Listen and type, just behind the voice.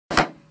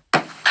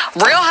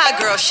Real hot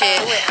girl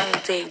shit.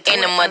 In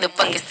the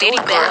motherfucking city,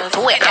 girl.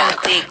 Do it on the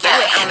dick, do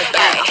it on the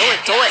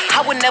dick. Do it. I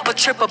would never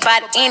trip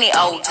about any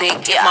old dick.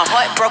 My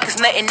heart broke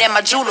is nothing that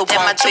my jeweler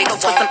won't fix.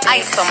 Put some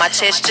ice on my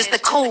chest just to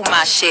cool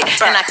my shit.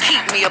 And I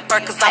keep me a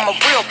bird cause I'm a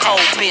real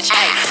cold bitch.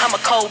 I'm a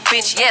cold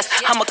bitch, yes,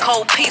 I'm a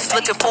cold piece.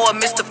 Looking for a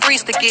Mr.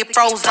 Freeze to get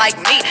froze like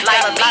me.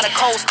 Got a lot of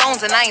cold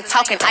stones and I ain't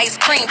talking ice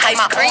cream. Take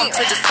my arm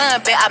to the sun,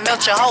 bet I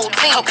melt your whole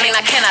team. Okay,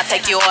 now can I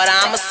take your order?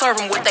 I'ma serve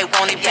them what they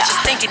wanted. Bitches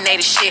thinking they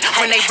the shit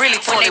when they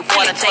really toilet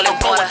water. They gon'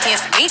 go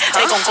against me,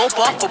 they gon' go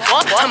bar for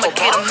bar. I'ma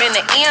get them in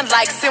the end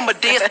like Simba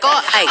did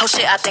Scar. Oh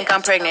shit, I think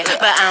I'm pregnant,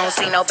 but I don't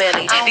see no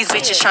belly. These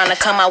bitches tryna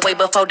come my way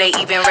before they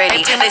even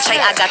ready. They say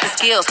I got the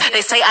skills,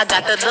 they say I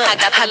got the look.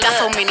 I got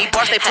so many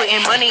bars, they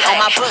putting money on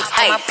my books.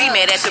 Hey, be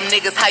mad at them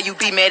niggas, how you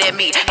be mad at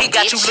me? He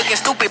got you looking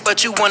stupid,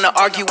 but you wanna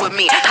argue with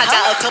me. I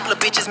got a couple of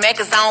bitches mad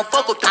cause I don't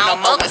fuck with them no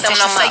more. Since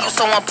you say you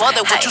so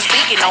unbothered, what you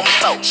speaking on me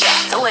for?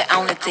 Do it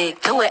on the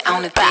dick, do it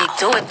on the dick,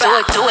 do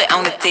it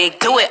on the dick,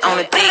 do it on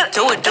the dick,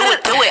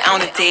 do it on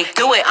the dick,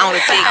 do it on the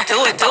dick,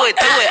 do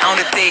it on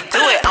the dick, do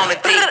it on the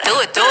dick, do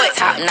it.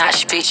 Top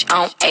notch bitch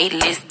on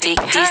A-list dick.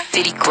 This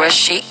city girl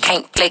shit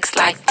can't flex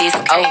like this.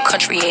 Old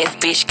country ass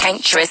bitch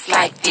can't dress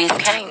like this.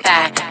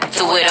 Bye.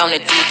 Do it on the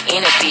dick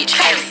in a bitch.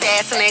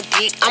 Sass on that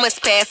dick, I'ma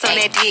spaz on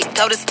that dick.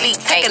 Go to sleep,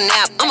 take a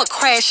nap, I'ma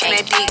crash on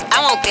that dick.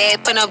 I won't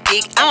beg for no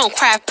dick, I won't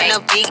cry for no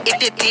dick. If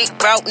the dick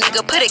broke,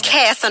 nigga, put a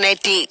cast on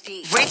that dick.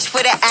 Rich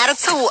with an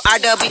attitude,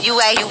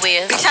 RWA. You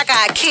will. Bitch, I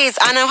got kids,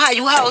 I know how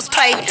you hoes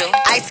play.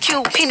 Ice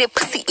Cube, peanut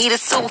pussy, eat a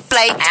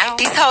souffle.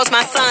 These hoes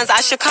my sons,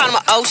 I should call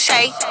them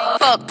O'Shea.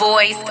 Fuck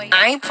boys,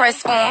 I ain't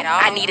pressed for 'em.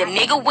 I need a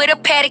nigga with a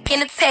paddock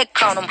and a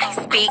tech on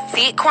him. Big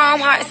dick,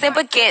 chrome hearts and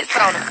baguettes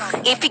on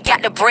him. If he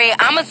got the bread,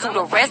 I'ma do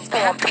the rest for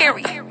him,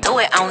 period. Do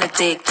it on the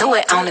dick, do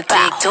it on the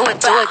dick, do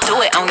it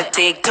on the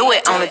dick, do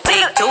it on the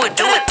dick, do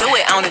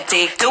it on the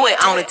dick, do it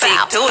on the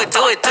dick, do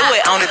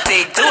it on the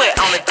dick, do it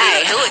on the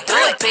dick, do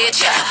it,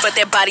 bitch. But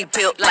that body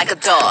built like a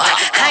dog.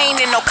 I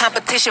ain't in no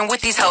competition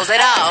with these hoes at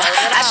all.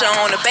 I show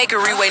on the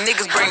bakery way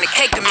niggas bring the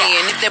cake to me,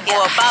 and if that boy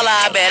a baller,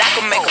 I bet I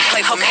can make him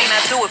play for me. And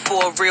I do it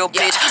for a real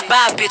bitch.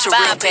 Buy a bitch a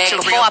real bag.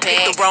 Before I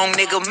pick the wrong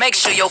nigga, make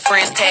sure your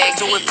friends tag.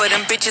 Do it for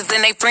them bitches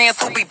and they friends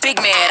who be big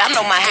mad. I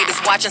know my haters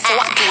watching, so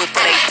I do it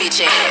for they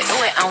bitch ass. Do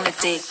it on the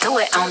dick, do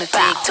it on the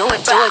dick, do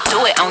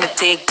it on the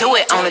dick, do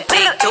it on the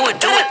dick, do it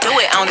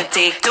on the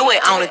dick, do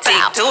it on the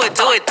dick,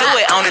 do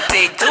it on the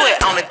dick, do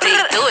it on the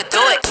dick, do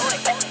it.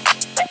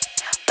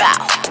 Bow,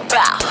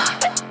 bow.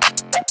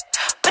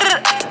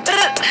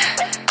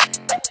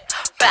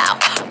 Bow,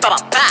 bow,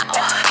 bow.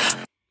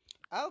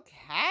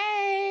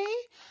 Okay.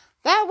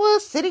 That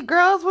was City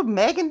Girls with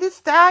Megan Thee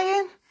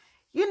Stallion.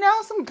 You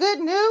know, some good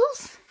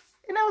news.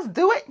 You know, let's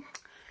do it.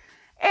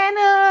 And,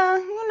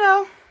 you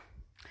know,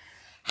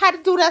 had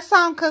to do that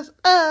song because,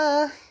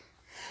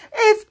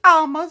 it's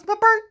almost my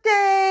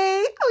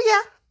birthday.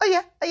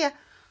 Oh, yeah.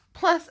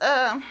 Plus,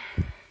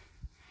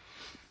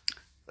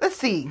 let's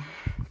see.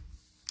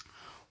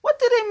 What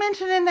did they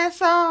mention in that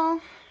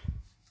song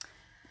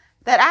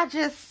that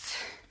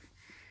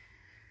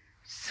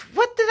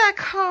what did I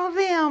call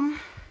them?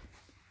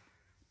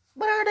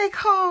 What are they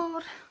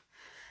called?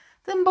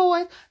 Them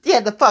boys?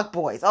 Yeah, the fuck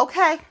boys,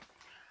 okay?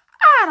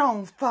 I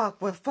don't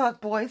fuck with fuck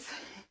boys.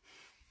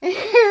 And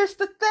here's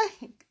the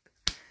thing.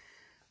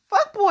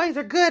 Fuck boys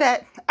are good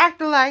at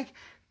acting like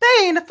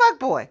they ain't a fuck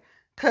boy.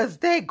 Because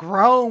they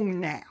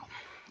grown now.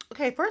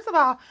 Okay, first of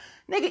all,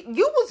 nigga,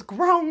 you was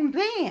grown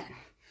then.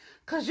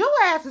 Because your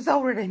ass is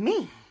older than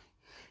me.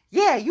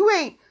 Yeah, you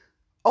ain't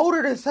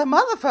older than some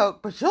other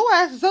folk, but your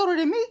ass is older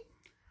than me.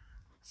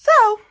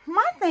 So,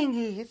 my thing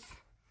is,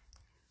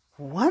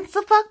 once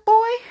a fuck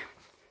boy,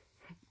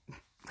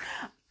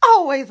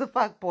 always a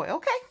fuck boy,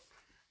 okay?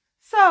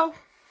 So,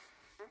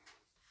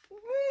 you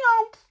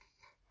know,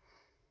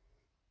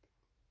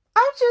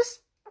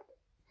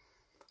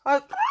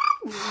 I've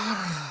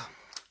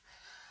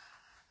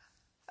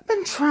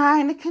been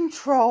trying to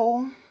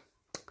control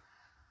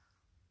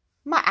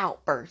my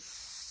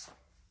outbursts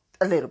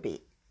a little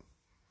bit.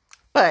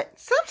 But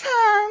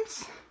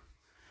sometimes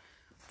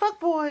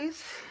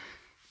fuckboys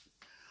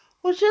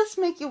will just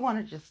make you want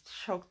to just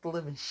choke the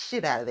living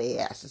shit out of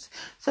their asses.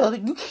 So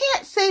you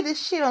can't say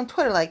this shit on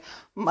Twitter like,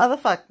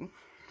 motherfucker,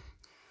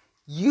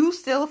 you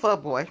still a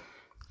fuckboy.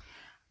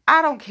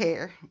 I don't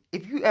care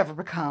if you ever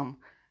become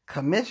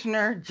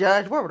commissioner,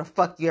 judge, whatever the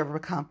fuck you ever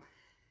become.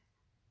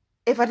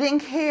 If I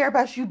didn't care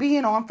about you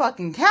being on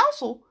fucking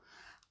council,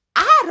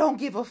 I don't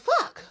give a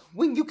fuck.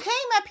 When you came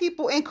at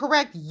people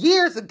incorrect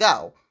years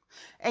ago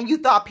and you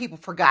thought people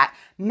forgot,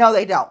 no,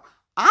 they don't.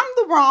 I'm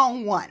the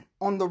wrong one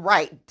on the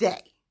right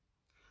day.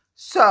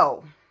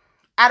 So,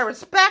 out of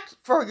respect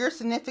for your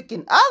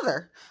significant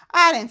other,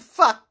 I didn't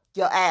fuck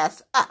your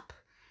ass up.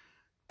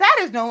 That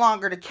is no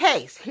longer the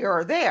case here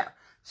or there.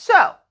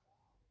 So,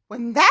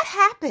 when that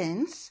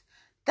happens,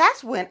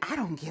 that's when I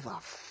don't give a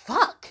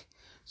fuck.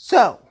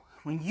 So,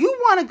 when you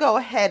want to go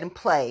ahead and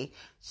play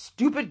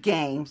stupid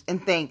games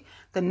and think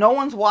that no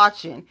one's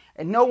watching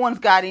and no one's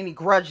got any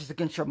grudges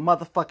against your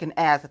motherfucking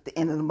ass at the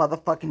end of the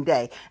motherfucking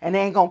day. And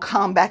they ain't gonna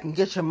come back and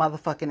get your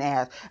motherfucking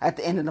ass at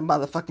the end of the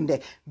motherfucking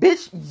day.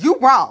 Bitch, you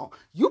wrong.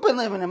 You been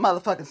living in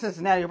motherfucking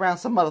Cincinnati around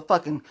some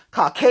motherfucking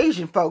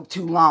Caucasian folk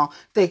too long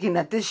thinking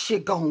that this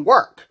shit gonna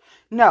work.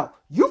 No,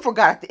 you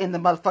forgot at the end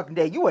of the motherfucking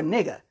day you a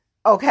nigga.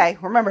 Okay,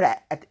 remember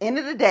that. At the end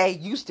of the day,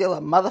 you still a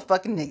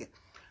motherfucking nigga.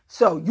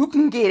 So you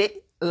can get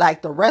it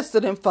like the rest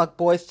of them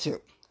fuckboys too.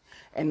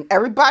 And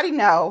everybody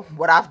know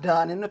what I've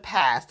done in the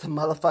past to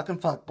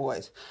motherfucking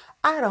fuckboys.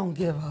 I don't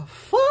give a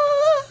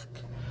fuck.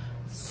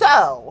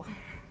 So,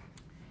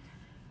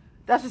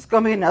 that's just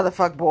going to be another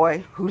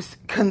fuckboy who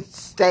can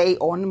stay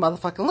on the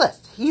motherfucking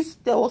list. He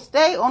still will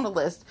stay on the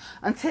list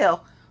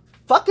until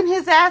fucking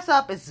his ass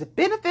up is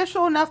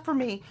beneficial enough for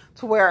me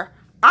to where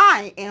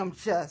I am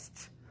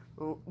just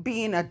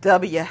being a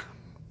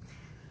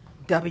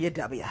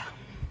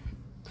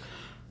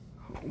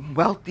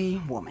wealthy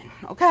woman,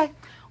 okay?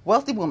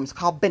 Wealthy woman's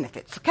called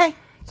benefits, okay?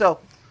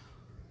 So,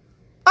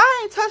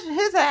 I ain't touching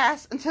his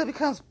ass until it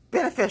becomes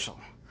beneficial.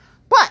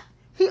 But,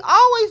 he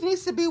always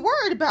needs to be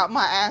worried about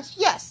my ass,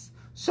 yes.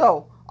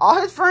 So,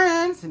 all his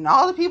friends and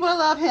all the people that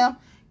love him,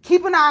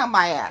 keep an eye on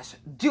my ass.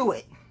 Do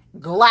it.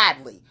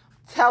 Gladly.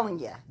 I'm telling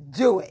you,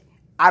 do it.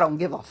 I don't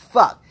give a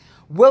fuck.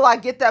 Will I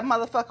get that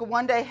motherfucker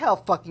one day? Hell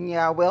fucking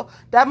yeah, I will.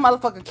 That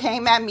motherfucker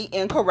came at me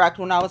incorrect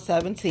when I was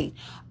 17.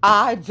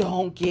 I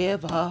don't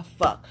give a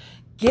fuck.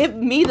 Give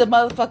me the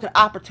motherfucking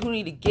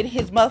opportunity to get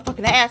his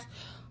motherfucking ass.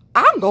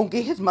 I'm gonna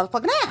get his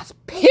motherfucking ass.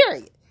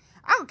 Period.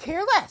 I don't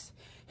care less.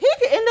 He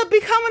could end up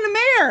becoming the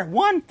mayor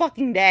one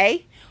fucking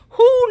day.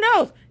 Who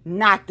knows?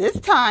 Not this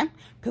time.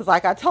 Because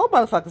like I told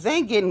motherfuckers, they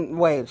ain't getting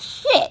away with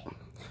shit.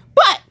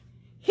 But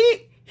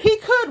he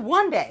could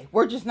one day.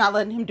 We're just not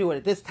letting him do it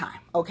at this time.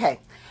 Okay.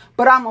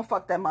 But I'm gonna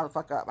fuck that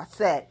motherfucker up. I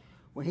said,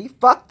 when he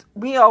fucked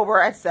me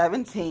over at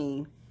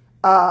 17,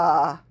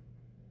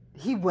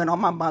 he went on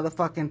my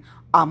motherfucking,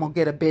 I'm gonna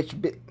get a bitch,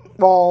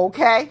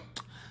 okay?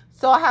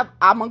 So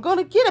I'm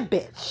gonna get a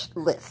bitch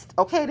list,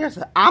 okay?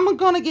 I'm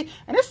gonna get,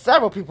 and there's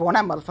several people on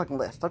that motherfucking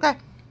list, okay?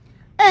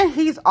 And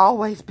he's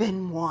always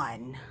been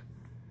one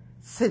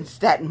since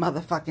that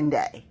motherfucking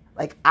day.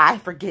 Like, I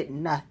forget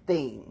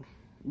nothing.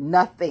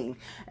 Nothing.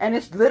 And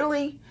it's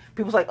literally,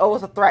 people's like, oh,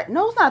 it's a threat.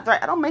 No, it's not a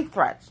threat. I don't make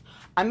threats.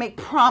 I make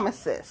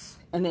promises.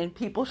 And then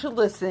people should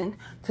listen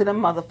to the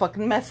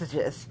motherfucking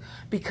messages.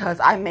 Because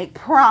I make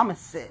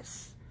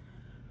promises.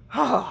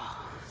 Oh,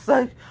 it's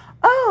like,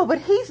 oh, but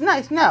he's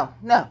nice. No.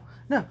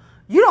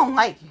 You don't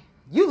like him.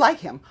 You like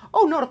him.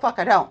 Oh, no, the fuck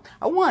I don't.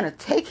 I want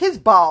to take his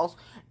balls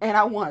and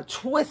I want to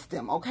twist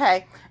him,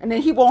 okay? And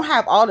then he won't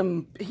have all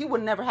them, he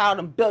would never have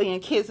them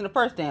billion kids in the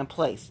first damn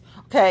place,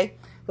 okay?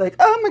 Like,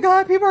 oh my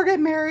God, people are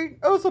getting married.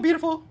 Oh, so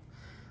beautiful.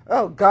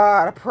 Oh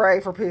God, I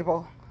pray for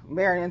people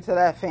marrying into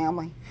that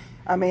family.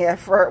 I mean, at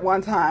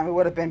one time it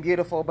would have been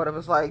beautiful, but it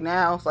was like,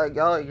 now it's like,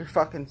 yo, you're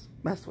fucking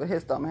messing with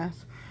his dumb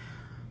ass.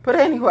 But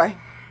anyway,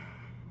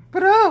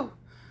 oh,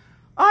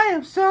 I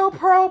am so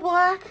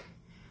pro-black.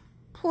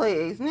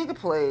 Please, nigga,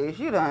 please,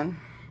 you done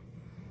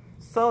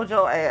sold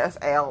your ass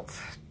out.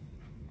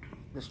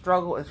 The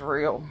struggle is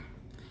real.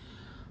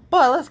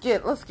 But let's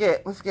get,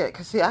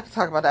 cause see, I can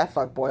talk about that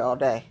fuck boy all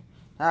day.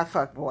 That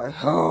fuck boy.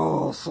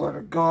 Oh, swear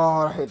to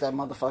God, I hate that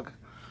motherfucker.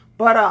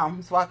 But,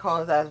 that's why I call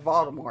his ass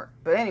Voldemort.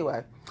 But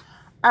anyway.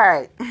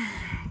 Alright.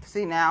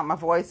 See now, my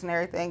voice and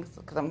everything,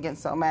 cause I'm getting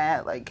so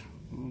mad, like,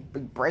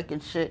 breaking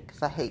shit,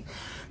 cause I hate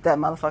that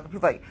motherfucker.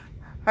 People like,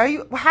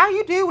 how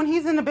you do when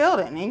he's in the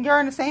building, and you're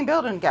in the same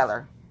building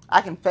together? I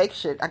can fake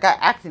shit. I got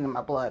acting in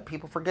my blood.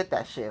 People forget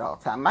that shit all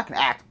the time. I can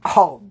act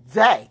all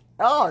day.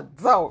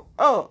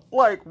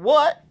 Like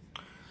what?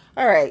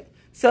 Alright,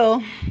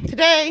 so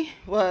today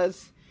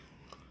was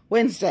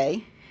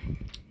Wednesday,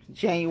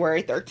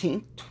 January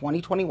 13th,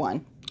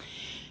 2021.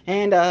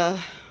 And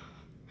I'm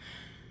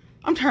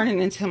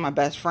turning into my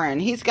best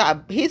friend. He's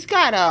got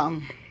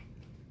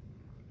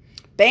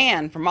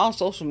banned from all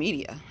social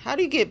media. How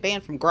do you get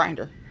banned from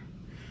Grindr?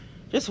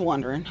 Just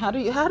wondering. How do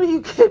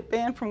you get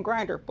banned from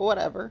Grindr? But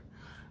whatever.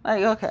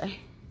 Like, okay.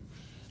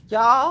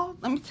 Y'all,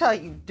 let me tell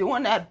you,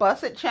 doing that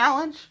Busset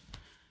challenge,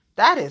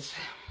 that is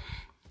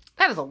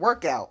a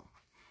workout.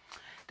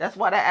 That's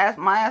why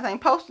my ass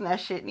ain't posting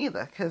that shit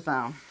neither. Cause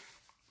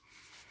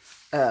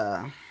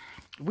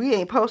we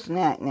ain't posting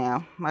that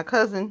now. My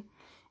cousin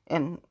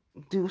and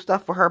do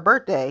stuff for her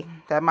birthday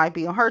that might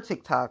be on her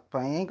TikTok, but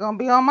it ain't gonna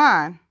be on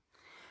mine.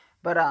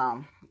 But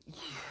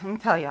let me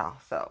tell y'all,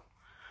 so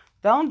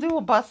don't do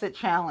a Busset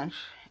challenge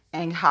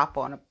and hop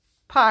on a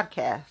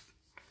podcast.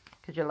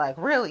 Cause you're like,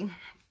 really? And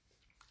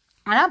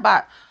I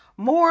bought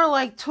more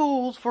like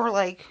tools for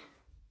like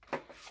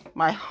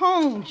my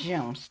home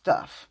gym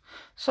stuff.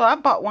 So I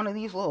bought one of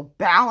these little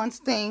balance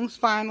things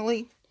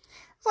finally.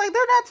 It's like,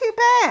 they're not too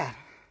bad.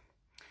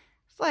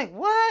 It's like,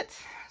 what?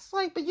 It's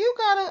like, but you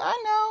gotta,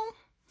 I know.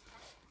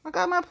 I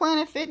got my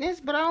Planet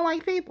Fitness, but I don't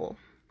like people.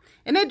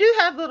 And they do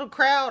have little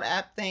crowd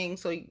app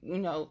things, so, you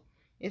know,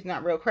 it's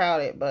not real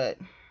crowded, but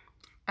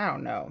I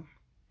don't know.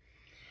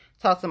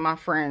 talk to my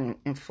friend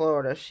in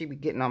Florida. She be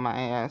getting on my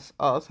ass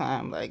all the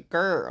time. Like,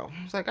 girl.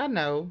 I was like, I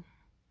know.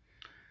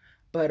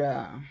 But,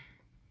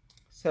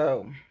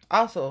 so,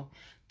 also,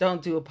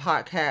 don't do a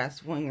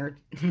podcast when you're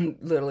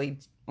literally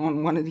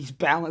on one of these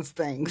balance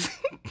things.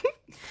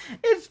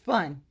 It's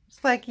fun.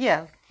 It's like,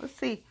 yeah, let's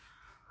see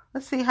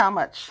how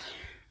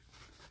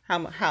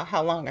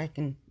long I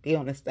can be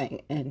on this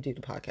thing and do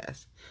the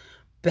podcast.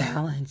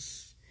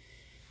 Balance.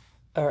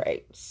 All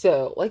right,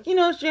 so, like,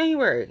 it's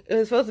January. It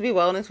was supposed to be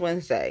Wellness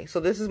Wednesday.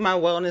 So this is my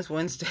Wellness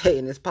Wednesday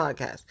in this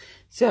podcast.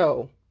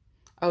 So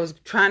I was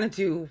trying to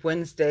do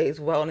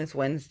Wellness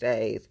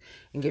Wednesdays,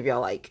 and give y'all,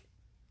 like,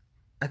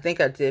 I think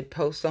I did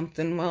post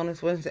something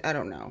Wellness Wednesday. I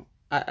don't know.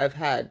 I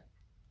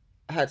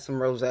had some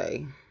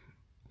rosé,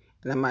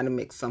 and I might have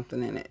mixed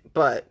something in it.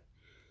 But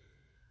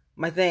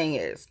my thing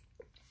is,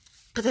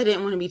 because I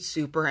didn't want to be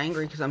super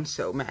angry because I'm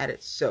so mad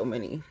at so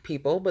many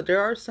people. But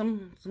there are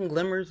some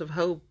glimmers of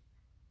hope.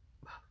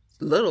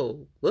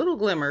 Little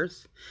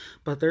glimmers,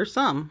 but there's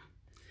some.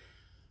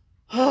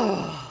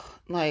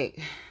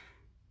 Like,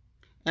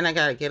 and I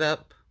gotta get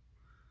up,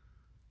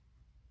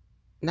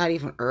 not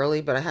even early,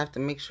 but I have to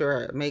make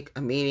sure I make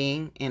a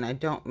meeting and I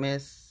don't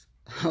miss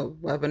a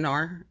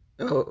webinar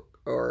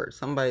or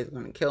somebody's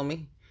gonna kill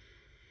me.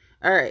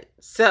 All right,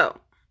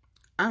 so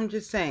I'm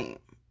just saying,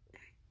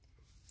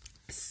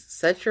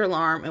 set your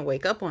alarm and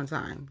wake up on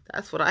time.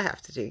 That's what I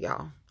have to do,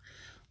 y'all.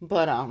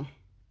 But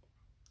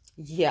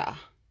yeah.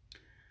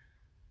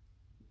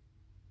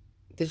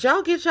 Did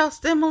y'all get y'all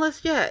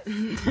stimulus yet?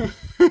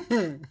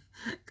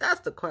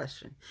 That's the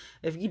question.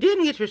 If you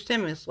didn't get your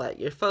stimulus yet,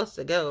 you're supposed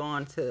to go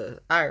on to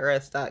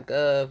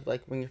irs.gov,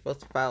 like when you're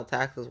supposed to file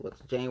taxes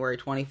with January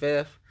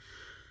 25th.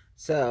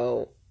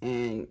 So,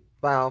 and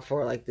file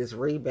for like this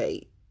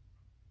rebate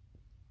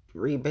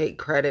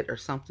credit or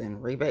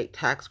something, rebate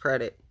tax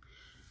credit.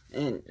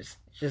 And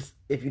just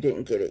if you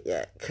didn't get it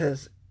yet,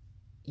 because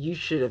you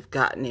should have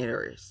gotten it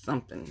or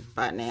something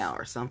by now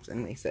or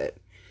something, they said.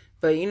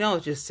 But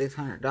it's just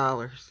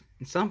 $600.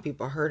 And some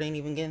people heard ain't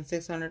even getting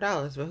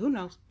 $600, but who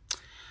knows?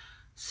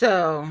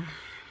 So,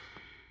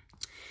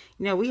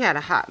 we had a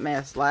hot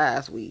mess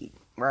last week,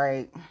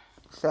 right?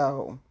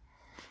 So,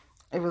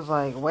 it was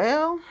like,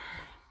 well,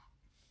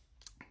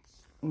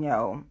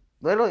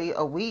 literally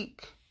a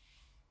week,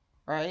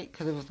 right?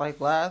 Because it was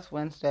like last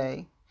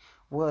Wednesday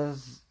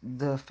was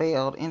the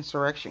failed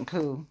insurrection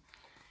coup.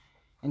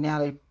 And now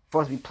they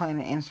supposed to be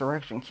planning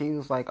insurrection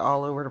coups like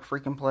all over the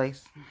freaking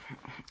place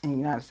in the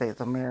United States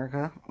of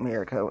America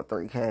with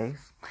 3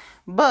 Ks.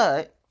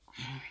 But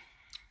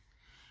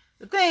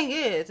the thing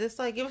is, it's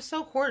like it was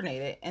so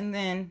coordinated, and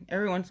then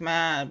everyone's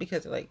mad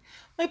because they're like,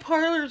 my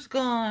parlor's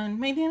gone,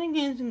 my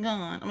Dominican's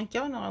gone. I'm like,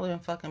 y'all know I live in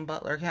fucking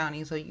Butler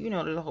County, so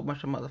there's a whole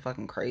bunch of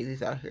motherfucking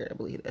crazies out here that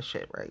believe that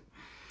shit, right?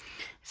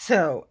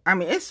 So, I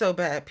mean, it's so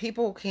bad.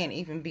 People can't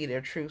even be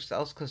their true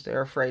selves because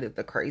they're afraid that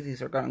the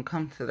crazies are going to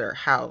come to their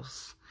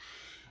house.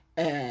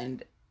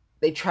 And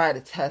they try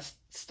to test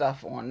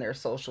stuff on their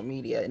social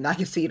media. And I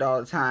can see it all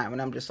the time.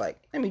 And I'm just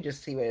like, let me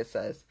just see what it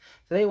says.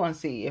 So they want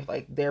to see if,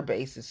 like, their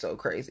base is so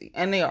crazy.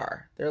 And they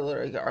are. They're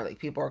literally are. Like,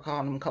 people are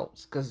calling them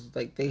cults. Because,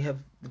 like, they have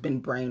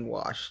been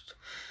brainwashed.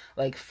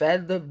 Like,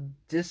 fed the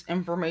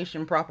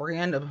disinformation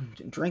propaganda.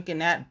 Drinking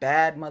that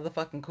bad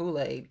motherfucking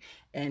Kool-Aid.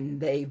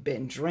 And they've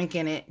been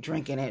drinking it.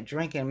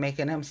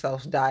 Making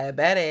themselves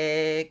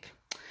diabetic.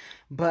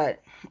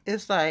 But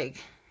it's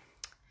like,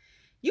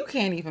 you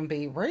can't even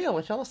be real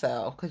with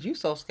yourself because you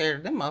so scared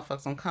of them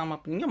motherfuckers gonna come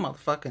up in your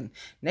motherfucking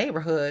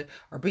neighborhood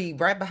or be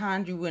right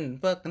behind you in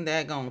fucking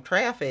daggone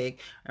traffic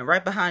and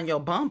right behind your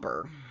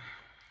bumper.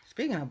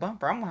 Speaking of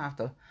bumper, I'm gonna have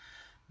to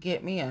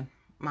get me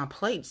my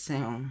plate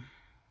soon.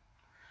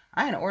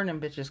 I ain't ordering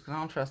them bitches because I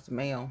don't trust the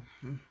mail.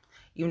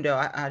 Even though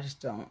I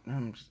just don't.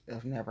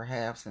 I've never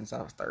have since I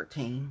was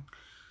 13.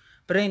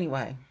 But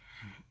anyway,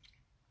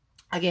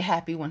 I get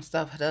happy when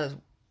stuff does,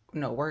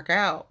 work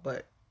out,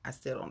 but I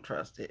still don't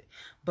trust it.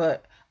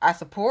 But I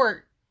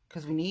support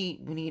because we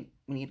need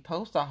a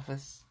post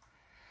office.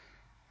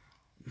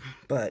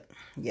 But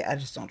yeah, I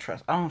just don't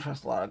trust. I don't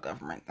trust a lot of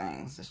government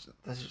things.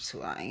 That's just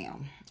who I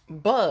am.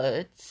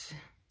 But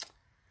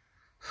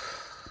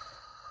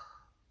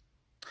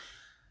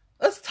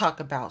let's talk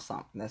about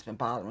something that's been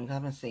bothering me because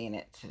I've been seeing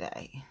it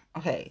today.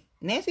 Okay,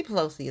 Nancy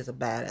Pelosi is a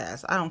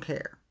badass. I don't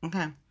care.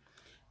 Okay.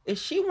 If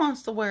she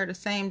wants to wear the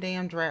same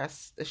damn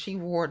dress that she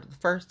wore the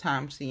first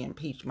time she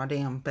impeached my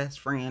damn best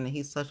friend, and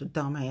he's such a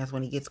dumbass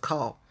when he gets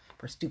caught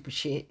for stupid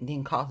shit and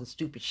then causes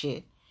stupid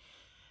shit.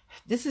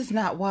 This is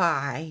not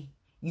why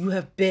you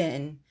have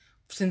been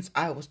since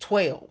I was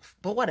 12.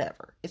 But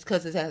whatever. It's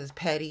because his ass is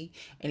petty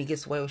and he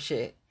gets away with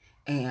shit.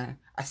 And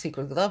I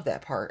secretly love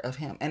that part of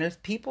him. And there's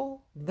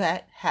people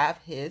that have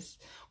his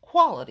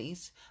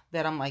qualities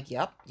that I'm like,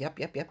 yep.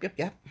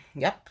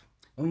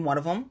 And one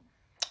of them,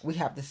 we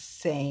have the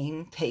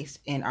same taste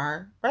in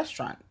our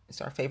restaurant.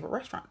 It's our favorite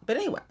restaurant. But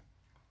anyway,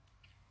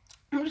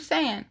 I'm just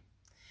saying,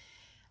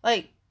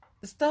 like,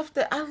 the stuff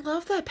that I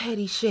love, that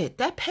petty shit.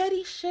 That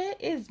petty shit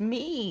is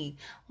me.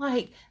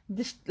 Like,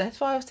 that's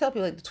why I was telling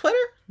people, like,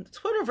 the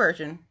Twitter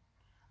version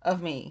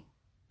of me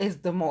is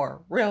the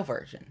more real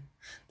version.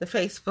 The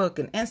Facebook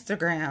and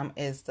Instagram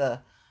is the,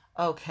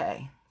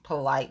 okay,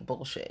 polite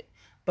bullshit.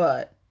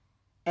 But,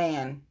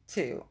 and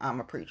two,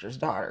 I'm a preacher's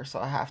daughter, so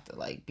I have to,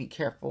 like, be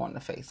careful on the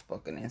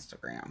Facebook and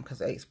Instagram, because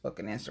Facebook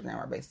and Instagram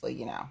are basically,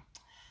 you know,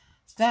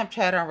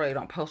 Snapchat, I really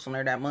don't post on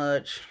there that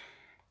much.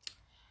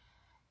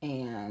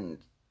 And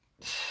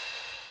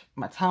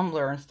my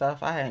Tumblr and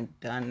stuff, I hadn't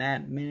done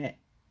that in a minute.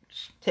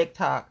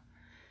 TikTok,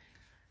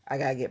 I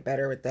gotta get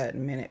better with that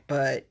in a minute.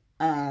 But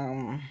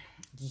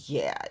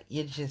yeah,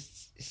 it's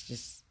just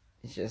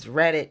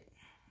Reddit,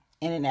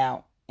 in and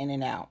out.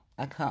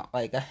 I can't,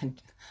 like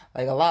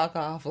a log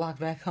off, log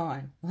back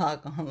on,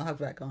 log on, log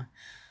back on.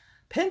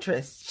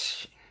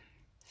 Pinterest,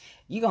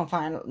 you gonna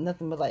find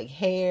nothing but like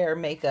hair,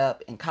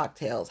 makeup, and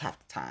cocktails half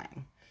the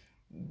time.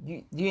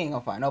 You ain't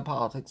gonna find no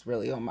politics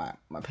really on my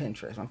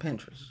Pinterest. My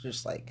Pinterest is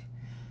just like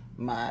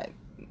my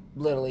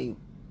literally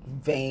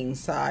vain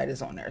side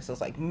is on there. So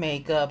it's like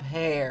makeup,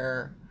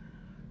 hair,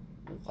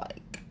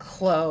 like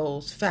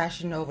clothes,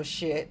 Fashion Nova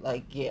shit.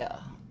 Like, yeah,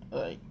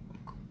 like,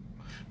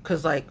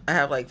 cause like I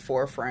have like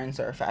 4 friends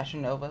that are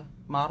Fashion Nova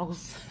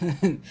models.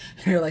 And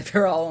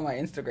they're all on my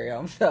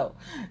Instagram. So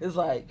it's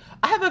like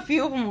I have a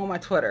few of them on my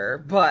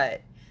Twitter,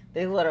 but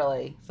they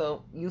literally,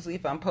 so usually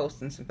if I'm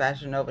posting some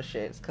Fashion Nova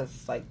shit, it's cause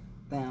it's like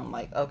them,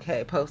 like,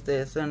 okay, post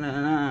this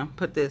and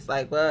put this,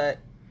 like, what?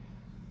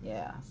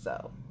 Yeah,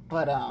 so,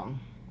 but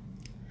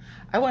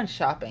I went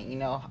shopping, you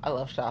know, I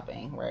love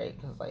shopping, right?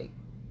 Because, like,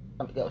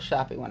 I'm gonna go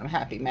shopping when I'm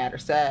happy, mad, or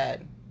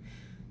sad.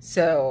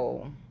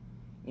 So,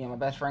 you know, my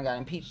best friend got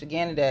impeached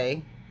again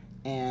today,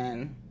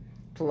 and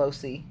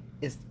Pelosi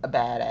is a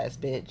badass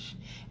bitch,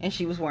 and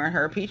she was wearing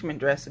her impeachment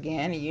dress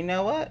again, and you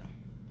know what?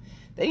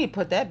 They need to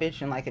put that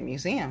bitch in, like, a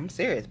museum. I'm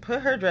serious.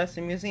 Put her dress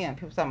in a museum.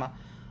 People talking about,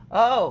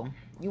 oh,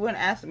 you wouldn't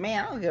ask a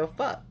man. I don't give a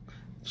fuck.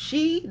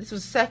 This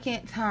was the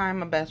second time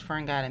my best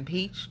friend got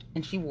impeached,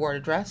 and she wore a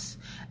dress,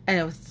 and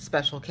it was a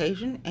special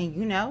occasion, and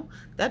you know,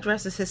 that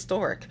dress is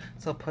historic.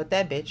 So put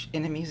that bitch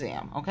in a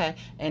museum, okay?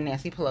 And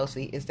Nancy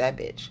Pelosi is that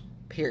bitch.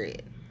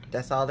 Period.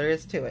 That's all there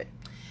is to it.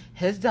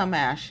 His dumb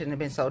ass shouldn't have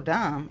been so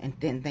dumb and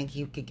didn't think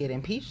he could get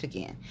impeached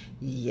again.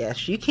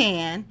 Yes, you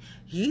can.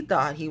 He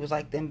thought he was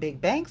like them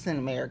big banks in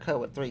America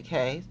with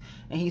 3Ks,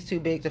 and he's too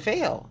big to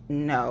fail.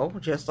 No,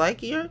 just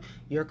like your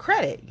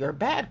credit, your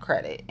bad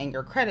credit, and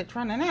your credit's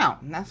running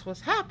out, and that's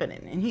what's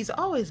happening. And he's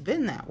always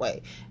been that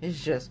way.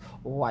 It's just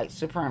white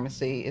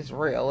supremacy is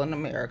real in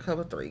America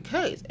with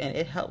 3Ks, and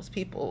it helps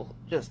people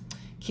just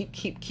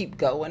keep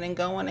going and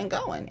going and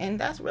going, and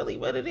that's really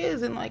what it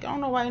is. And like, I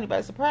don't know why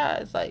anybody's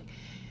surprised. Like,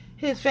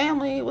 his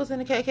family was in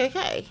the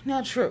KKK.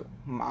 Not true.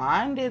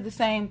 Mine did the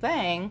same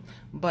thing,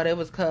 but it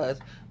was because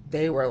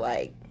they were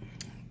like,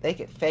 they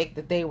could fake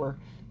that they were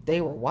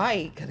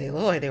white because they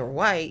looked like they were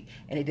white,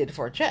 and they did it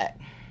for a check.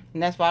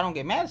 And that's why I don't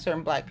get mad at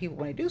certain black people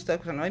when they do stuff,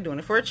 because I know they're doing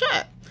it for a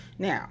check.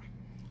 Now,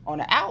 on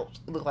the out,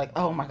 it looked like,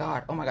 oh my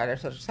god, they're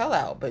such a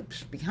sellout. But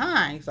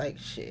behind, it's like,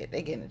 shit,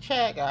 they getting a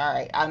check. All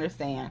right, I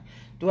understand.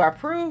 Do I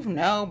approve?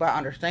 No, but I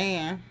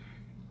understand.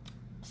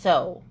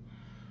 So,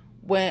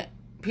 when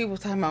people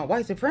was talking about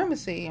white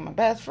supremacy and my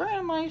best friend,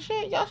 I'm like,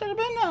 shit, y'all should have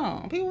been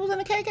known. People was in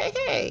the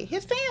KKK.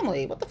 His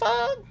family. What the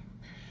fuck?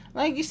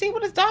 Like, you see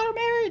what his daughter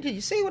married? Did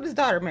you see what his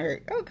daughter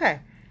married? Okay.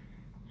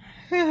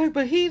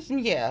 But he's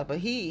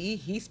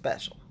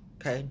special.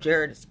 Okay?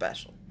 Jared is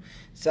special.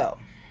 So,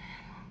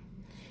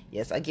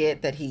 yes, I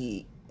get that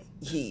he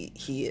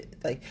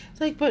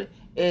but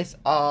it's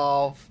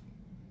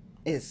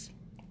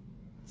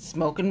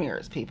smoke and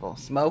mirrors, people.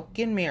 Smoke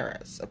and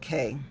mirrors,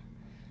 okay?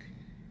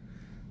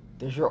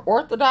 There's your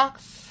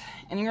orthodox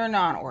and your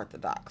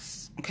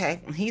non-orthodox,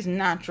 okay? He's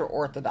not your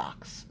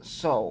orthodox.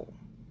 So,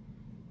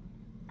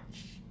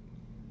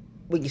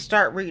 when you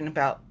start reading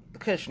about the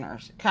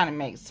Kushners, it kind of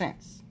makes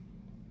sense.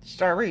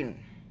 Start reading.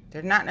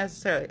 They're not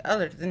necessarily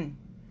other than,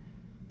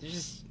 they're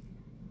just,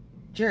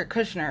 Jared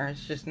Kushner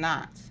is just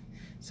not.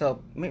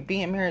 So,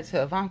 being married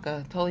to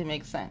Ivanka totally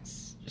makes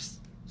sense. Just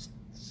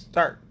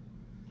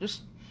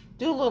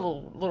do a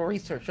little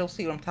research. You'll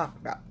see what I'm talking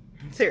about.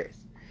 I'm serious.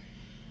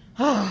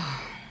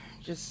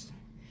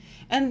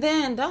 And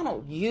then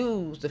Donald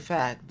used the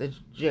fact that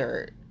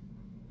Jared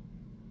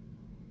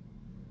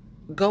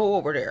go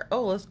over there.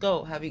 Oh, let's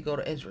go have you go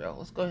to Israel.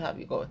 Let's go have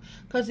you go.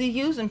 Because he's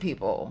using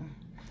people.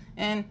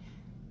 And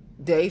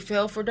they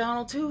fell for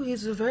Donald too.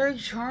 He's a very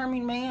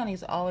charming man.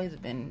 He's always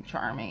been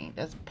charming.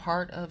 That's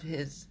part of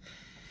his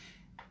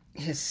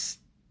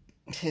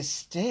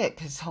stick.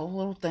 His whole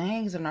little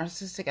thing. He's a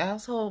narcissistic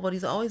asshole. But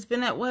he's always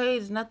been that way.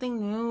 It's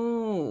nothing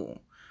new.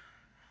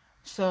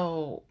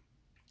 So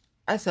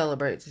I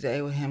celebrated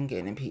today with him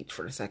getting impeached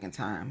for the second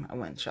time. I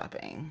went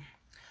shopping.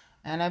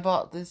 And I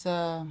bought this,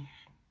 what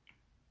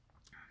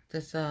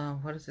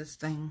is this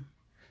thing?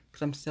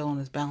 Because I'm still on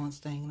this balance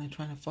thing and I'm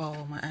trying to fall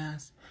on my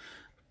ass.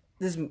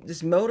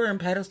 This motor and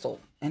pedestal,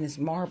 and it's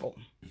marble.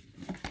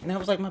 And that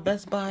was like my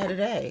best buy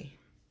today.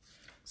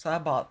 So I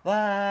bought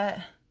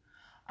that.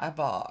 I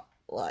bought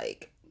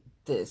like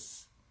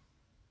this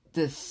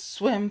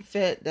swim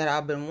fit that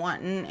I've been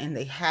wanting, and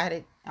they had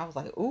it I was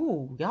like,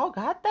 ooh, y'all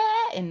got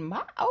that? And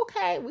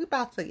okay, we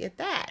about to get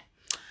that.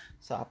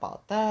 So I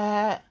bought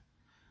that.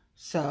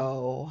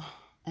 So,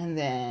 and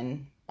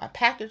then my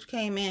package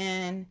came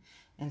in.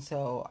 And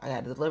so I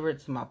got to deliver it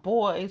to my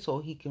boy so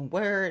he can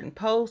wear it and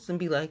post and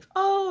be like,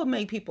 oh, it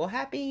made people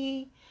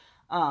happy.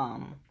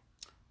 And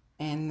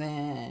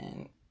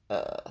then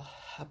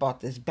I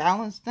bought this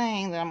balance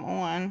thing that I'm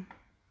on.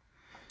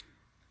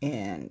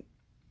 And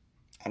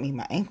I mean,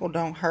 my ankle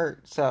don't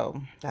hurt,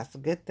 so that's a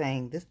good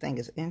thing. This thing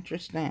is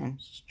interesting.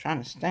 Just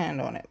trying to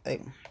stand on it.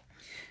 Like,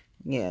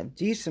 yeah,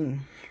 do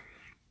some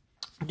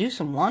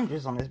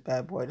lunges on this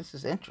bad boy. This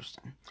is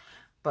interesting.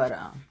 But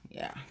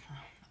yeah,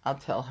 I'll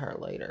tell her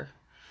later.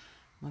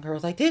 My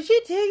girl's like, did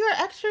you do your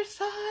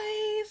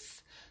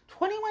exercise?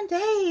 21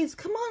 days.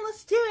 Come on,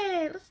 let's do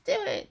it. Let's do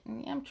it.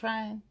 And yeah, I'm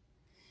trying.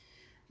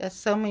 There's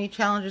so many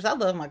challenges. I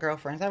love my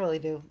girlfriends. I really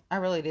do. I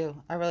really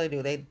do. I really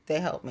do. They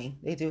help me.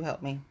 They do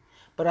help me.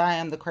 But I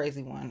am the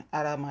crazy one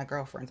out of my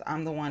girlfriends.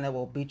 I'm the one that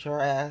will beat your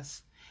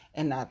ass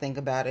and not think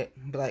about it.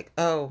 Be like,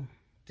 oh,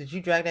 did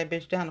you drag that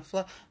bitch down the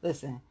floor?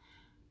 Listen,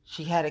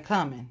 she had it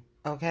coming.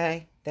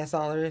 Okay? That's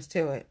all there is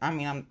to it. I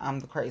mean, I'm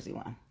the crazy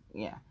one.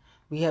 Yeah.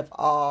 We have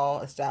all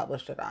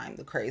established that I'm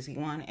the crazy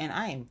one. And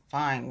I am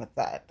fine with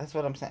that. That's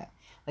what I'm saying.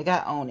 Like,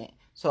 I own it.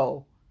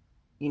 So,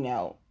 you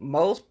know,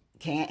 most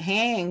can't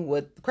hang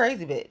with the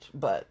crazy bitch.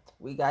 But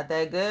we got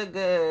that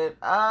good.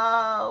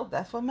 Oh,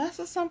 that's what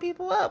messes some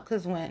people up.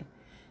 Because when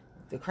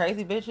the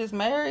crazy bitch is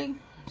married,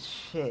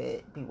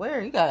 shit,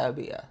 beware. You gotta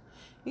be a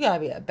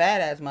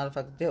badass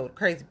motherfucker to deal with a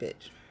crazy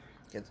bitch.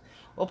 Because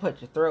we'll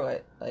put you through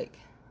it. Like,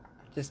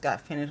 I just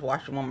got finished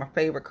watching one of my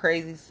favorite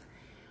crazies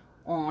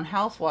on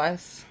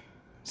Housewives.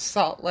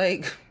 Salt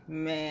Lake.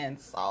 Man,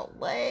 Salt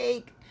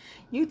Lake.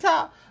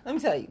 Utah. Let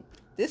me tell you,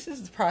 this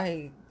is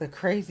probably the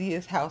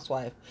craziest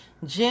housewife.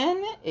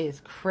 Jen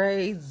is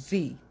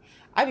crazy.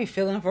 I be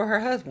feeling for her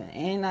husband.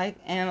 And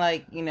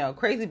like, you know,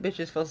 crazy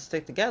bitches supposed to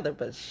stick together,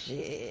 but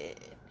shit.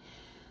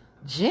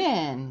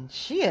 Jen,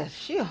 she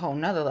a whole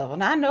nother level.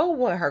 And I know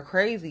what her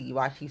crazy,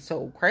 why she's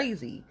so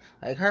crazy.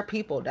 Like, her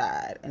people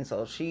died. And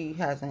so she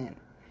hasn't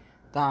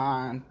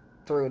gone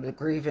through the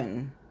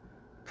grieving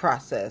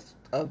process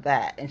of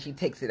that. And she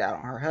takes it out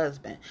on her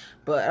husband.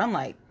 But I'm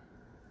like,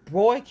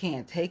 Roy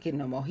can't take it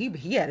no more.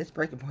 He had his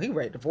breaking point. He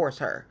ready to divorce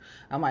her.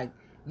 I'm like,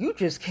 you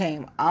just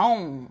came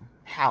on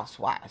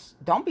Housewives.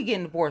 Don't be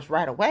getting divorced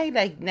right away.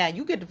 Like, now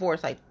you get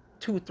divorced like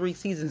 2-3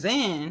 seasons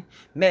in,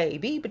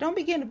 maybe, but don't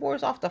be getting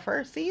divorced off the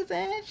first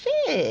season.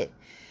 Shit.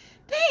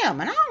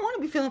 Damn, and I don't want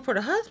to be feeling for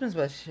the husbands,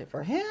 but shit,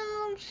 for him,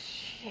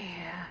 shit.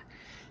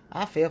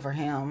 I feel for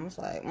him. It's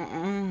like,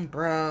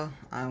 bro.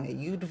 I mean,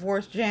 you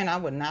divorced Jen, I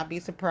would not be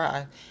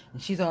surprised.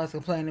 And she's always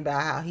complaining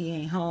about how he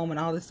ain't home and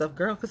all this stuff,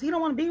 girl, because he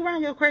don't want to be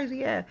around your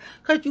crazy ass.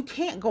 Because you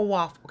can't go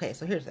off. Okay,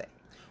 so here's the thing.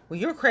 When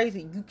you're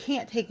crazy, you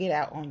can't take it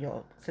out on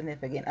your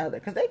significant other,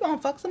 because they gonna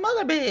fuck some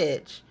other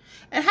bitch.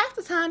 And half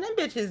the time, them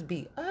bitches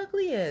be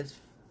ugly as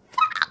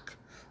fuck.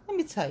 Let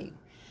me tell you.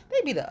 They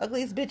be the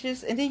ugliest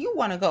bitches, and then you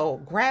want to go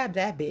grab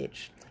that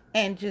bitch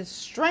and just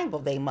strangle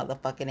they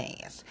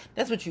motherfucking ass.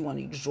 That's what you want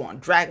to do. You just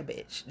want to drag a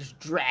bitch. Just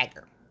drag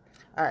her.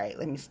 Alright,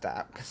 let me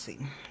stop. Because, see,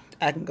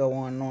 I can go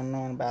on and on and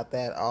on about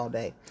that all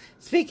day.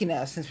 Speaking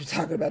of, since we're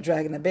talking about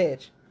dragging a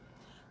bitch,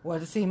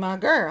 went to see my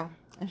girl,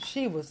 and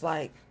she was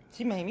like,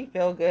 she made me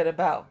feel good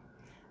about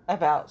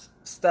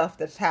stuff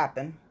that's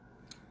happened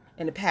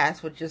in the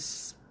past with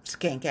just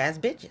skank ass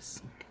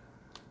bitches.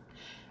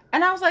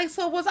 And I was like,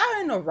 so was I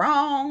in the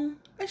wrong?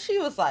 And she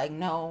was like,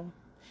 no.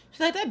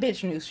 She's like, that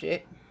bitch knew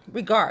shit.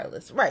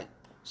 Regardless. Right.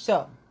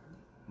 So,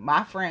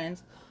 my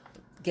friends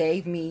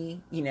gave me,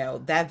 you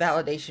know, that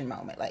validation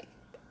moment. Like,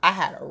 I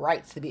had a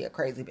right to be a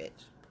crazy bitch.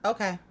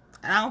 Okay.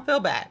 And I don't feel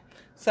bad.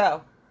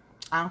 So,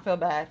 I don't feel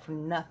bad for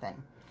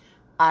nothing.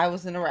 I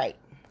was in the right.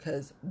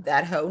 Because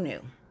that hoe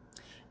knew.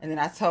 And then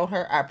I told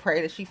her I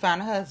pray that she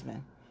find a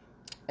husband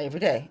every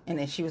day. And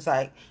then she was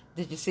like,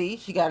 did you see?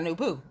 She got a new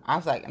boo. I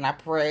was like, and I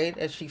prayed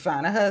that she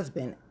find a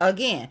husband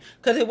again.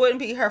 Because it wouldn't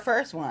be her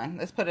first one.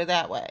 Let's put it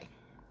that way.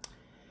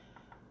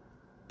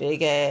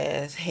 Big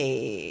ass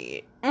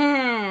head.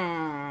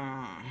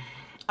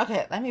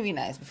 Okay, let me be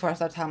nice before I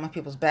start talking about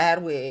people's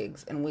bad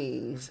wigs and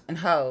weaves and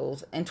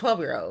hoes and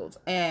 12-year-olds.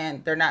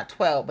 And they're not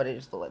 12, but they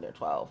just look like they're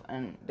 12.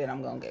 And then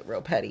I'm going to get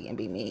real petty and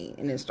be mean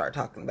and then start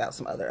talking about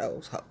some other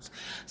old hoes.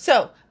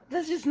 So,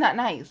 that's just not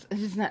nice. It's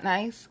just not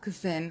nice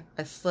because then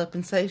I slip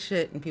and say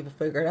shit and people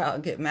figure it out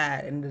and get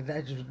mad and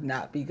that just would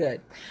not be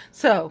good.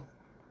 So,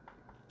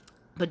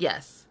 but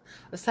yes,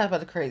 let's talk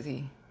about the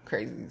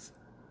crazies,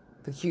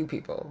 the Q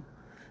people.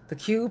 The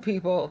Q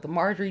people, the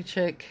Marjorie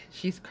chick,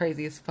 she's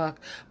crazy as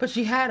fuck. But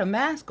she had a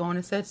mask on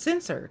and said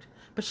censored.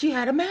 But she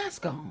had a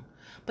mask on.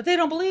 But they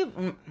don't believe.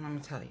 Let me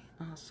tell you.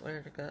 I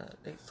swear to God,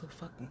 they so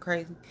fucking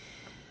crazy.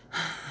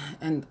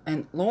 And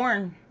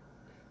Lauren,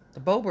 the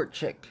Boebert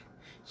chick,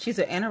 she's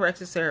an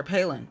anorexic Sarah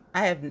Palin.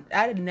 I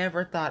had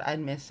never thought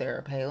I'd miss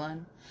Sarah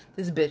Palin.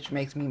 This bitch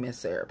makes me miss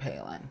Sarah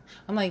Palin.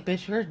 I'm like,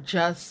 bitch, you're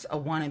just a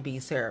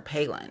wannabe Sarah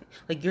Palin.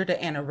 Like, you're the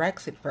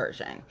anorexic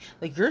version.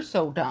 Like, you're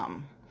so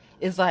dumb.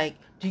 It's like,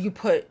 do you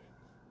put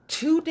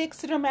 2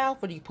 dicks in her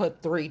mouth, or do you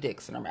put 3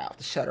 dicks in her mouth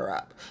to shut her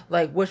up?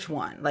 Like, which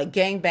one? Like,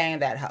 gang bang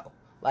that hoe.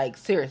 Like,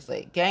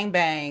 seriously, gang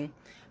bang,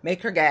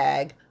 make her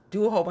gag,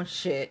 do a whole bunch of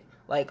shit.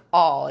 Like,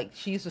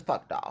 she's a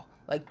fuck doll.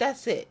 Like,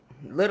 that's it.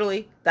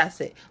 Literally, that's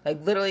it.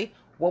 Like, literally,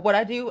 what would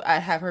I do? I'd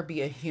have her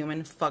be a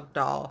human fuck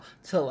doll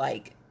to,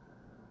 like,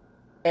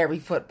 every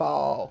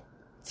football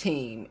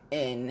team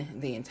in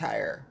the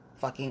entire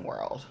fucking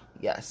world.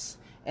 Yes.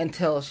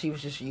 Until she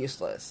was just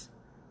useless.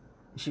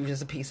 She was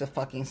just a piece of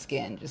fucking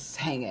skin just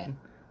hanging.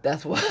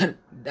 That's what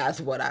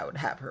I would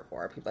have her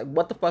for. People like,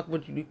 what the fuck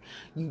would you do?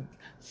 You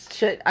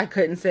shit I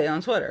couldn't say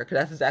on Twitter, because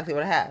that's exactly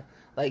what I have.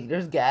 Like,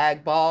 there's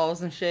gag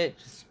balls and shit.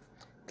 Just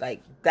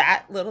like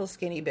that little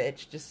skinny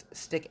bitch, just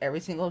stick every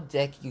single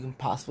dick you can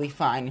possibly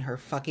find in her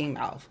fucking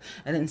mouth,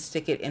 and then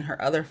stick it in her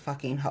other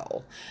fucking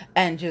hole,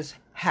 and just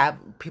have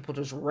people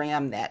just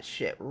ram that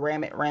shit.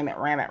 Ram it.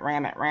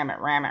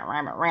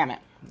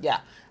 Yeah.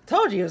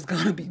 Told you it was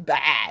gonna be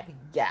bad.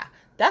 Yeah.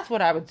 That's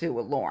what I would do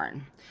with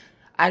Lauren.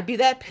 I'd be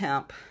that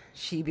pimp,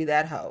 she'd be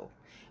that hoe,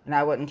 and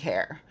I wouldn't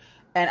care.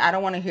 And I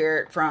don't want to hear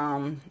it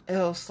from,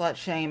 slut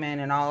shaming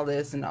and all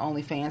this and the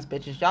OnlyFans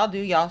bitches. Y'all do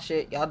y'all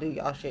shit. Y'all do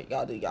y'all shit.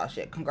 Y'all do y'all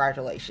shit.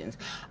 Congratulations.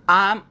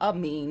 I'm a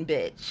mean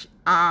bitch.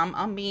 I'm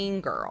a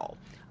mean girl.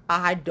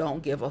 I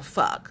don't give a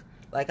fuck.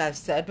 Like I've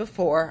said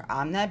before,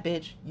 I'm that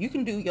bitch. You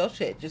can do your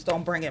shit. Just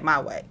don't bring it my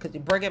way. Because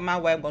you bring it my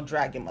way, I'm going to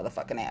drag your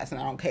motherfucking ass,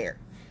 and I don't care.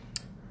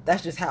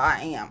 That's just how I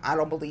am. I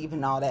don't believe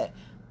in all that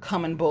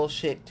coming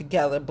bullshit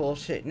together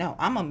bullshit. No,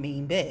 I'm a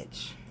mean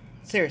bitch.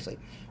 Seriously.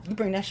 You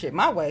bring that shit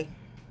my way,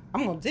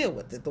 I'm going to deal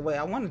with it the way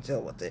I want to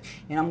deal with it.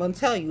 And I'm going to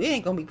tell you, it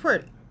ain't going to be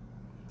pretty.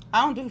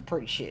 I don't do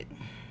pretty shit.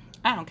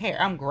 I don't care.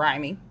 I'm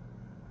grimy.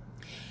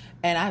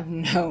 And I've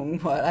known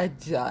what I've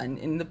done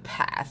in the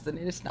past, and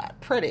it's not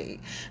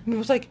pretty. And it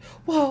was like,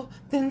 well,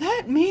 then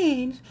that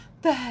means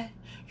that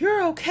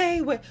you're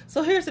okay with...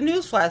 So here's the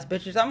newsflash,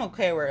 bitches. I'm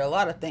okay with a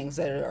lot of things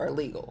that are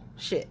illegal.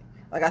 Shit.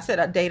 Like I said,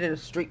 I dated a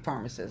street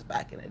pharmacist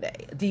back in the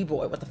day. A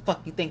D-boy. What the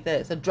fuck you think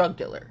that is? A drug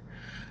dealer.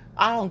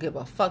 I don't give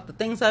a fuck. The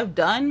things I've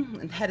done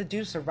and had to do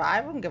to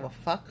survive, I don't give a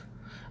fuck.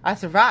 I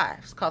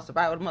survived. It's called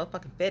survival of the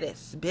motherfucking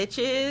fittest,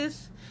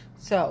 bitches.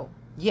 So,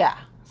 yeah.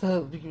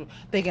 So,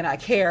 thinking I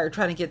care,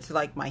 trying to get to,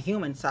 like, my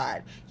human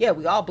side. Yeah,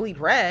 we all bleed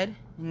red.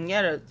 And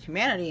yeah, there's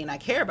humanity, and I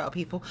care about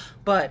people.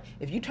 But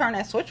if you turn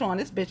that switch on,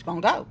 this bitch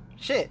gonna go.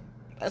 Shit.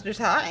 That's just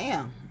how I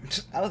am.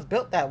 I was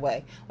built that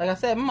way. Like I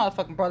said, my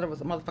motherfucking brother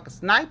was a motherfucking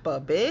sniper,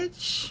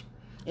 bitch.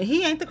 And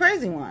he ain't the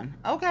crazy one.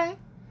 Okay?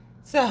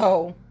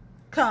 So,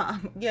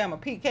 yeah, I'm a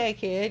PK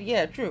kid.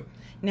 Yeah, true.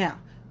 Now,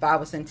 if I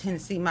was in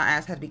Tennessee, my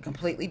ass had to be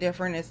completely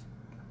different. This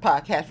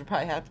podcast would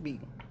probably have to be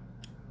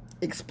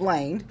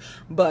explained.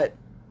 But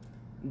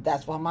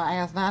that's why my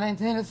ass not in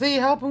Tennessee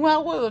helping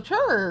out with a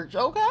church.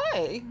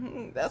 Okay?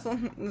 That's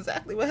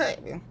exactly what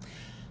happened.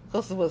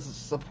 Because it was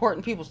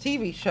supporting people's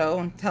TV show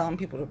and telling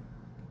people to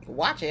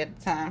watch it at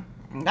the time.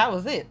 And that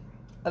was it.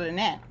 Other than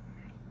that,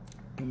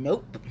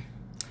 nope.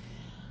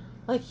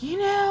 Like, you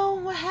know,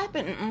 what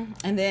happened?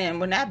 And then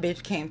when that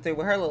bitch came through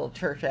with her little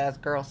church-ass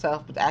girl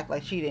self, but act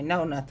like she didn't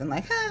know nothing.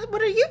 Like,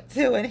 what are you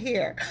doing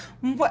here?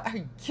 What are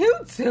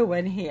you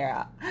doing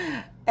here?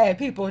 And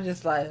people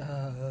just like,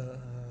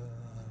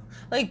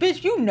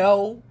 bitch, you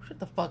know. Shut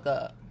the fuck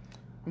up.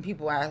 And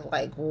people ask,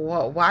 like,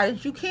 whoa, why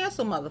did you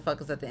cancel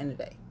motherfuckers at the end of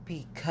the day?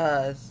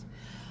 Because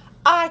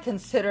I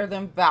consider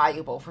them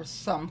valuable for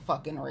some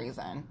fucking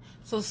reason.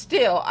 So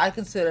still, I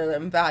consider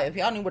them valuable. If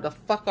y'all knew what the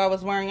fuck I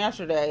was wearing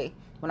yesterday,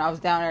 when I was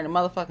down there in the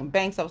motherfucking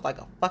banks, I was like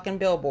a fucking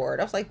billboard.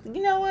 I was like,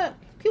 you know what?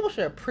 People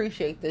should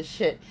appreciate this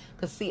shit.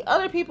 Because see,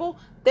 other people,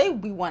 they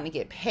be wanting to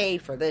get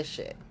paid for this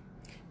shit.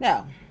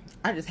 Now,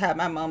 I just have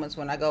my moments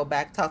when I go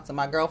back, talk to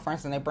my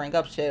girlfriends, and they bring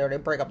up shit, or they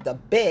bring up the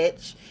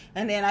bitch,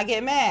 and then I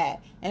get mad.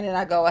 And then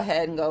I go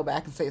ahead and go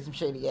back and say some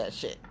shady ass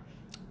shit.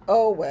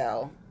 Oh,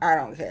 well, I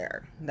don't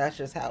care. That's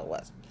just how it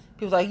was.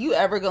 People like, you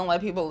ever gonna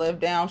let people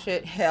live down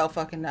shit? Hell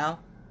fucking no.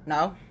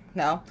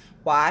 No.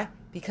 Why?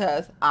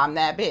 Because I'm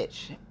that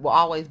bitch. Will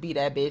always be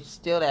that bitch.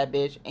 Still that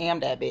bitch.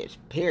 Am that bitch.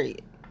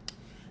 Period.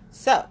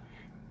 So,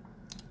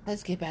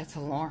 let's get back to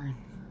Lauren.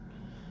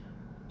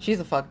 She's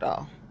a fuck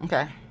doll.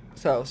 Okay?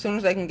 So, as soon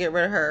as they can get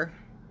rid of her,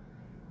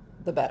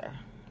 the better.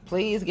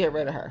 Please get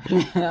rid of her.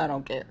 I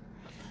don't care.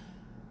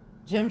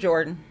 Jim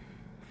Jordan.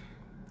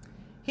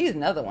 He's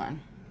another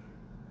one.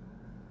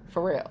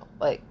 For real.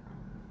 Like,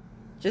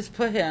 just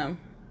put him,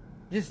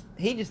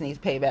 he just needs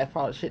payback for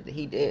all the shit that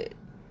he did.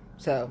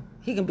 So,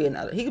 he can be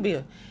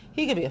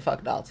a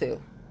fuck doll too.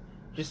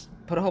 Just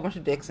put a whole bunch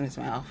of dicks in his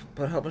mouth,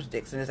 put a whole bunch of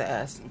dicks in his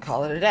ass, and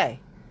call it a day.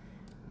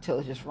 Until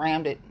it just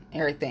rammed it,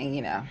 everything,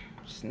 you know.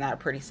 It's not a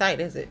pretty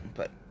sight, is it?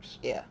 But,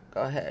 yeah,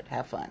 go ahead,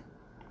 have fun.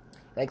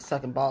 Like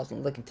sucking balls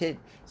and licking titties.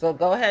 So,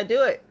 go ahead,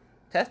 do it.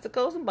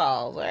 Testicles and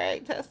balls,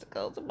 alright?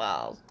 Testicles and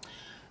balls.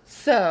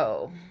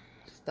 So,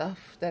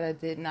 stuff that I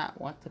did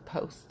not want to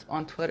post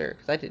on Twitter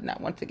because I did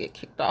not want to get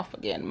kicked off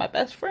again. My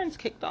best friend's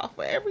kicked off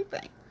for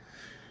everything.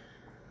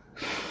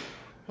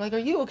 Like, are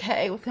you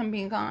okay with him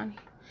being gone?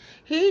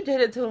 He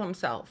did it to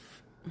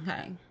himself,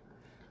 okay?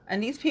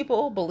 And these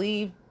people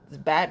believe this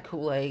bad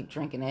Kool-Aid,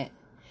 drinking it.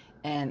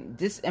 And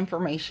this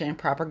information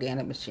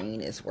propaganda machine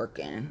is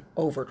working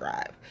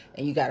overdrive.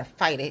 And you got to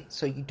fight it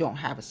so you don't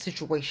have a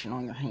situation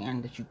on your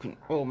hand that you can,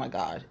 oh my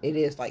God, it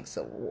is like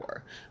Civil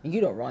War. And you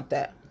don't want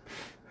that.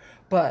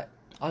 But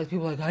all these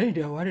people are like, I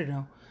didn't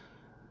know.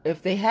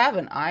 If they have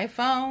an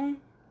iPhone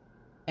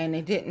and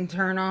they didn't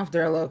turn off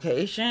their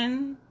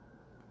location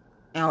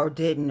or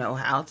didn't know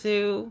how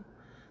to,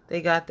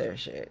 they got their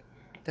shit.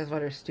 That's why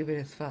they're stupid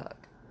as fuck.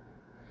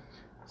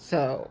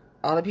 So,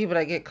 all the people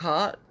that get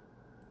caught,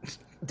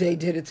 they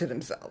did it to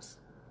themselves.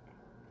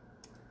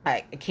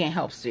 I can't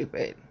help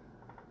stupid.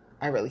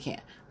 I really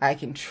can't. I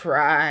can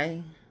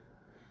try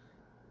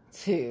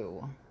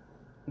to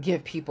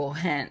give people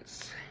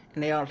hints,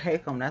 and they don't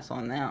take them. That's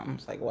on them.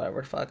 It's like,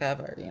 whatever the fuck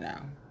ever, you know.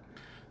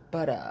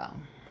 But,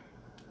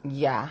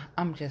 yeah,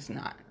 I'm just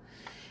not.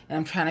 And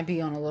I'm trying to be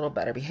on a little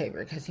better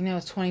behavior. Because, you know,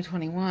 it's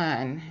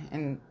 2021,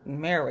 and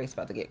Mary's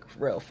about to get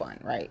real fun,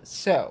 right?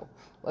 So,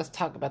 let's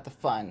talk about the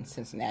fun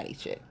Cincinnati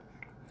shit.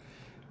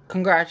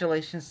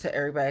 Congratulations to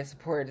everybody who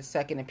supported the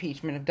second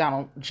impeachment of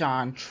Donald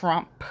John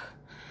Trump.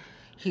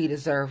 He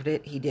deserved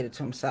it. He did it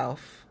to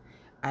himself.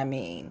 I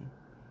mean,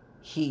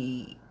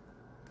 he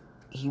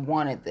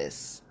wanted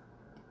this.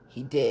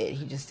 He did.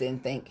 He just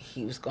didn't think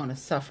he was going to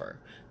suffer.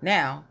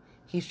 Now,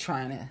 he's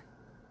trying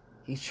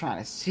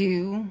to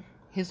sue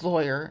his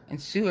lawyer and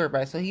sue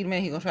everybody. So he's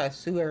going to try to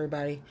sue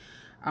everybody.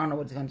 I don't know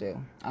what he's going to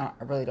do. I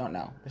really don't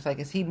know. It's like,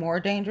 is he more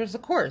dangerous?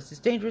 Of course. It's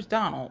Dangerous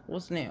Donald.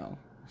 What's new?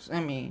 I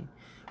mean,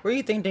 where do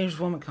you think Dangerous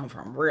Woman come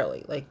from,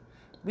 really? Like,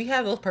 we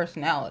have those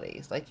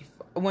personalities. Like, if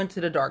I went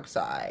to the dark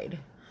side,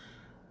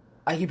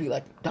 I could be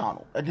like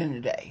Donald at the end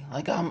of the day.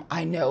 Like,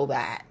 I know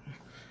that.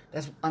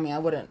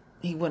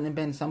 He wouldn't have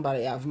been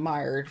somebody I've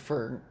admired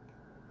for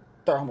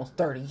almost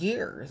 30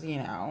 years, you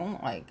know?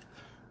 Like,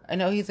 I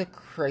know he's a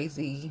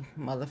crazy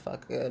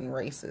motherfucker and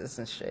racist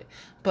and shit.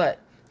 But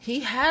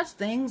he has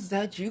things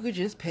that you could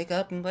just pick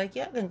up and be like,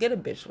 yeah, I can get a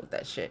bitch with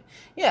that shit.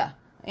 Yeah,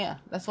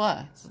 that's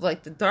why. It's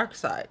like the dark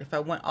side. If I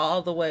went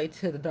all the way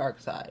to the dark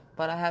side.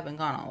 But I haven't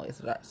gone all the way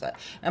to the dark side.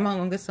 Am I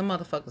going to get some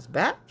motherfuckers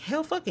back?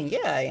 Hell fucking yeah,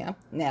 I am.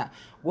 Now,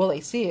 will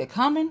they see it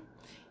coming?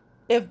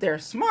 If they're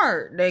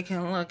smart, they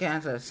can look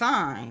at the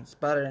signs.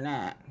 But other than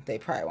that, they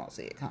probably won't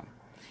see it coming.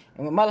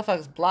 And when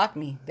motherfuckers block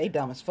me, they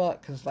dumb as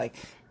fuck. Because, like,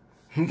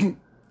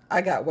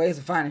 I got ways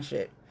of finding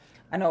shit.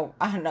 I know,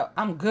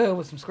 I'm good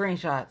with some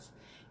screenshots.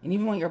 And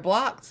even when you're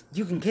blocked,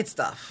 you can get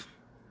stuff.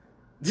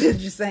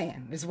 Just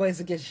saying. There's ways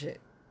to get shit.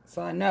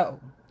 So I know.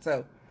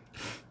 So,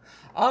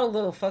 all the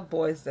little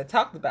fuckboys that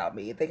talked about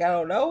me, think I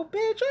don't know?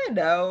 Bitch, I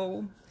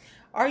know.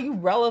 Are you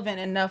relevant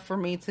enough for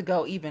me to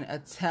go even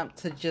attempt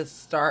to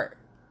just start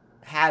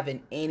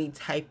having any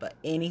type of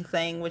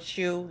anything with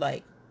you?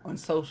 Like, on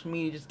social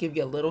media, just give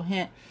you a little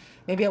hint.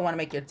 Maybe I want to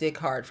make your dick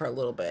hard for a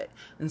little bit.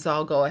 And so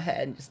I'll go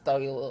ahead and just throw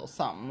you a little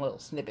something, a little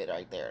snippet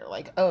right there.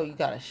 Like, oh, you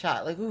got a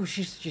shot. Like, ooh,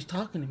 she's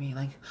talking to me.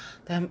 Like,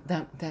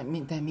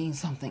 that means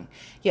something.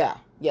 Yeah.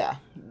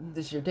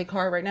 Is your dick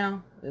hard right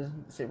now?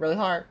 Is it really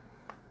hard?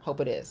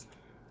 Hope it is.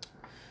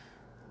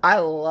 I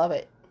love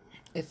it.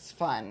 It's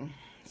fun.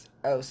 It's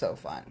oh so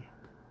fun.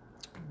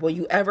 Will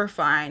you ever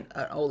find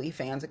an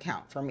OnlyFans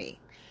account for me?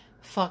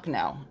 Fuck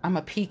no. I'm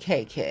a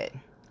PK kid.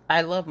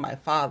 I love my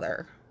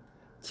father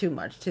too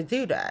much to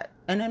do that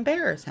and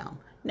embarrass him.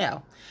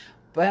 No.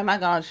 But am I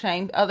going to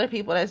shame other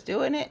people that's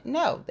doing it?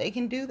 No. They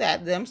can do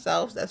that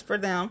themselves. That's for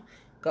them.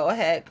 Go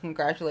ahead.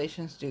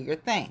 Congratulations. Do your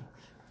thing.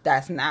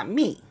 That's not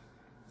me.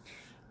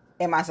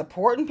 Am I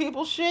supporting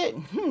people's shit?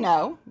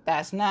 No.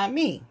 That's not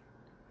me.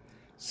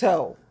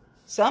 So,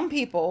 some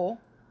people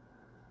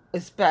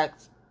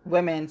expect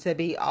women to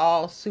be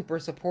all super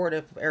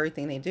supportive of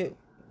everything they do.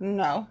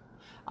 No.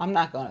 I'm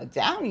not going to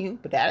down you,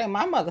 but that ain't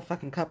my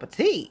motherfucking cup of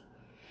tea.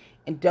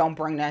 And don't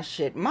bring that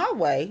shit my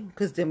way,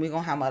 because then we're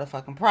going to have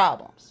motherfucking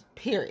problems.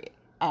 Period.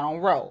 I don't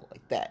roll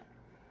like that.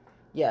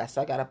 Yes,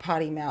 I got a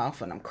potty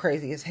mouth, and I'm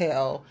crazy as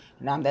hell,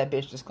 and I'm that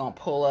bitch just going to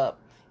pull up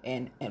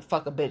and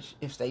fuck a bitch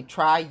if they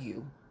try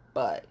you.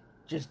 But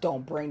just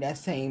don't bring that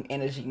same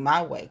energy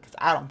my way, because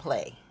I don't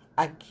play.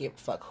 I give a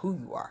fuck who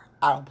you are.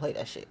 I don't play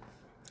that shit.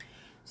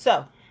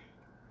 So,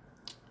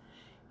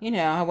 you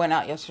know, I went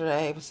out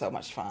yesterday. It was so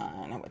much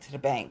fun. I went to the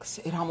banks.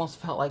 It almost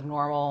felt like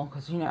normal,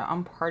 because, you know, I'm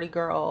a party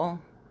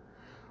girl.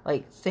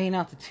 Like, staying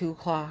out to 2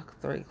 o'clock,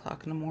 3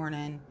 o'clock in the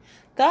morning.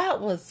 That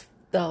was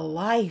the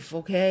life,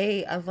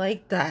 okay? I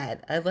like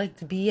that. I like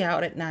to be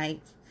out at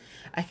night.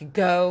 I could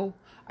go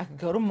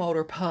to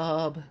Motor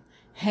Pub,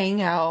 hang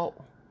out,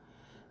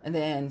 and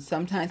then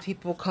sometimes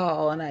people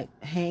call and I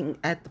hang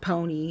at the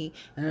Pony,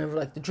 and over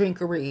like the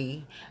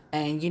Drinkery,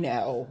 and, you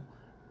know,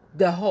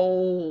 the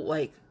whole,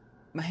 like,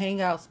 my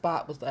hangout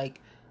spot was like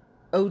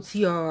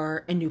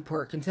OTR and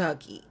Newport,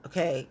 Kentucky,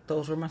 okay?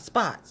 Those were my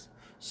spots.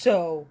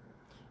 So,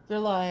 they're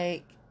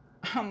like,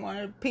 I want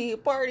to be a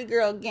party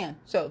girl again.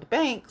 So the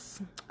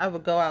banks, I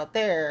would go out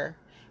there.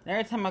 And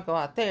every time I go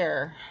out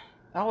there,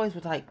 I always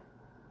would like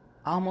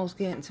almost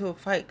get into a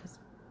fight. Because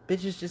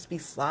bitches just be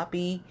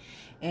sloppy.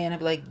 And I'd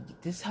be like,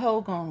 this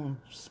hoe gonna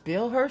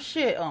spill her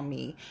shit on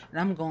me. And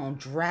I'm gonna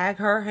drag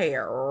her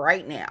hair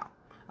right now.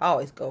 I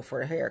always go for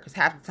the hair. Because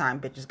half the time,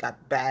 bitches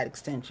got bad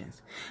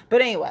extensions.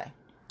 But anyway.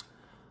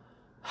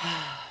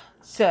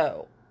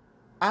 So,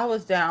 I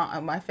was down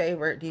at my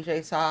favorite DJ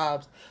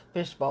Saab's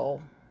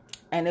fishbowl.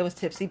 And it was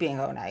Tipsy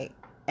Bingo night.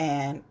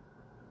 And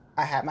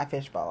I had my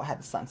fishbowl. I had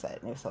the Sunset.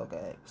 And it was so good.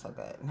 It was so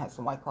good. And had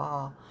some White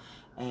Claw.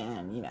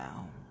 And, you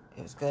know,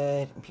 it was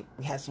good. And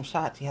we had some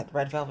shots. We had the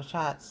red velvet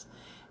shots.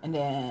 And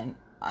then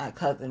my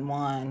cousin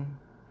won.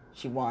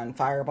 She won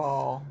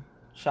Fireball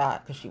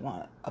shot because she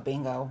won a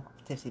bingo.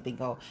 Tipsy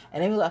Bingo.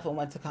 And then we left and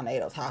went to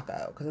Tornado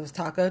Taco. Because it was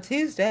Taco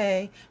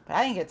Tuesday. But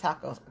I didn't get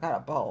tacos. I got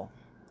a bowl.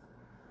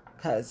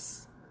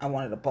 Because I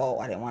wanted a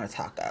bowl. I didn't want a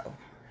taco.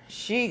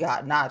 She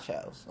got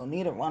nachos. So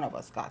neither one of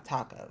us got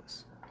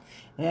tacos.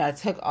 And I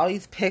took all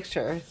these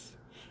pictures.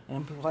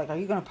 And people were like, are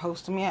you going to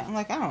post them yet? I'm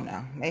like, I don't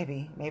know.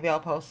 Maybe. Maybe I'll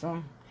post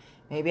them.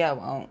 Maybe I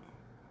won't.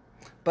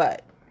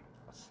 But,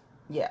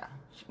 yeah.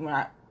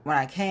 When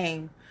I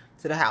came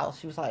to the house,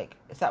 she was like,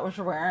 is that what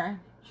you're wearing?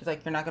 She's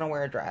like, you're not going to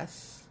wear a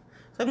dress?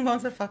 So I'm going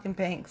to the fucking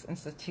Banks. And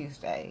it's a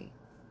Tuesday.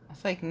 I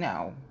was like,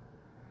 no.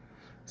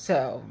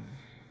 So,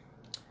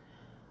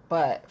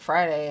 but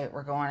Friday,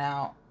 we're going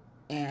out.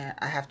 And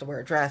I have to wear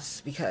a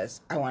dress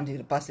because I want to do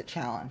the Bust It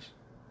Challenge.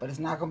 But it's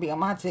not going to be on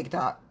my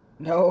TikTok.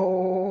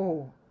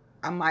 No.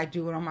 I might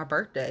do it on my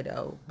birthday,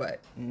 though. But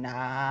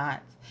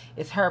not.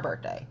 It's her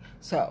birthday.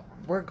 So,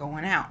 we're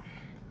going out.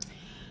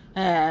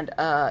 And,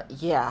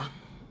 yeah.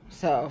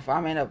 So, if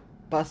I'm in a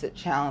Bust It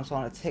Challenge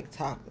on a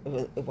TikTok,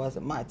 it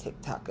wasn't my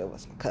TikTok. It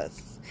was my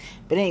cousin's.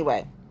 But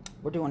anyway,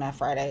 we're doing that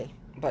Friday.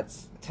 But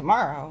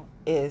tomorrow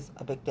is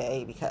a big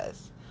day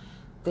because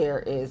there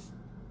is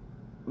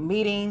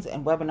meetings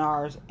and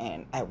webinars,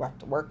 and I have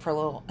to work for a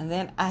little, and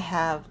then I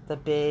have the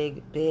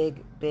big,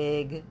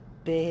 you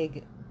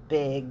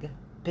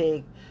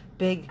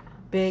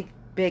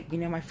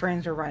know, my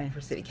friends are running for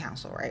city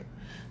council, right?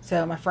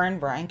 So my friend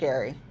Brian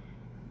Gary,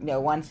 you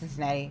know, one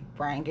Cincinnati,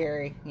 Brian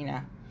Gary, you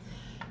know,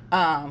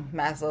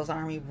 Maslow's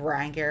Army,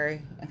 Brian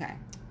Gary, okay.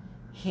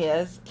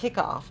 His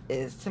kickoff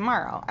is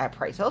tomorrow at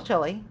Price Hill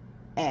Chili,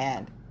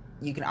 and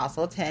you can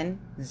also attend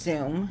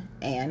Zoom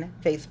and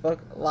Facebook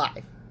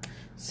Live.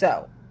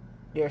 So,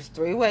 there's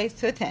 3 ways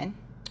to attend.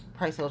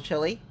 Price Hill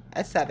Chili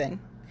at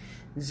 7,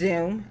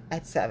 Zoom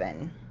at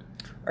 7,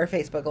 or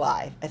Facebook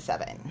Live at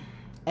 7.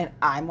 And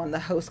I'm on the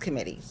host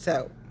committee.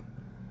 So,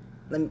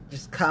 let me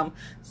just come,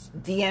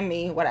 DM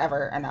me,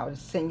 whatever, and I'll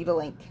just send you the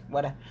link,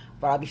 whatever.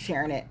 But I'll be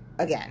sharing it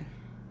again,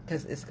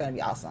 because it's going to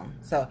be awesome.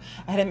 So,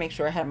 I had to make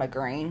sure I had my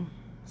grain.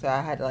 So,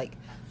 I had to, like,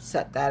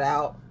 set that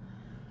out.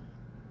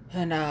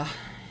 And,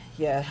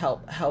 yeah,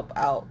 help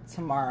out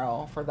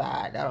tomorrow for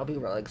that. That'll be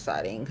really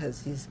exciting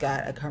because he's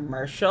got a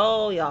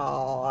commercial,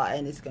 y'all,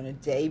 and it's gonna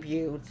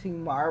debut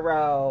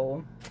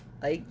tomorrow.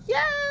 Like,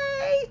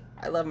 yay!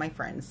 I love my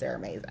friends; they're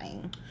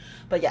amazing.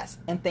 But yes,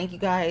 and thank you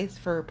guys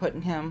for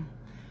putting him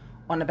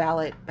on the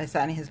ballot by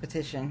signing his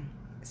petition.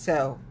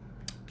 So,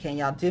 can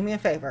y'all do me a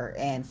favor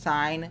and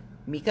sign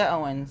Mika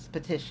Owens'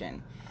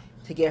 petition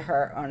to get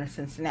her on a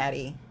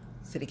Cincinnati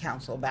City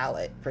Council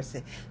ballot for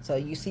so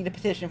you see the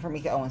petition for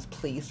Mika Owens,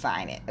 please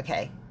sign it,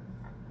 okay?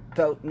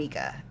 Vote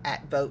Mika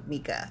at Vote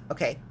Mika,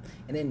 okay?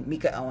 And then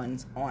Mika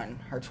Owens on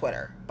her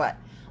Twitter. But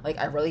like,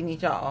 I really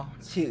need y'all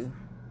to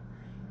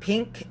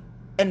pink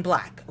and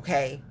black,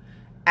 okay?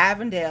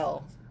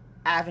 Avondale,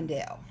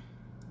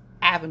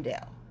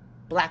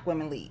 Black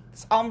Women Lead.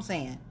 That's all I'm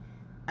saying.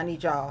 I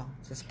need y'all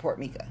to support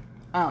Mika.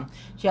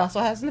 She also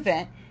has an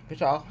event,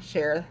 which I'll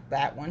share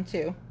that one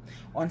too,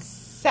 on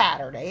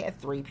Saturday at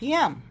 3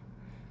 p.m.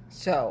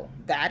 So,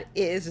 that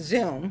is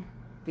Zoom,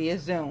 via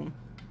Zoom.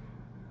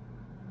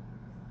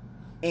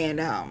 And,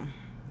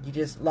 you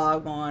just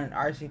log on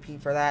RSVP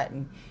for that,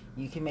 and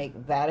you can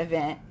make that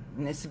event.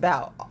 And it's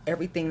about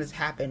everything that's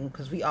happened,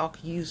 because we all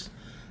could use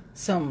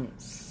some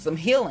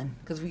healing,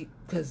 because we've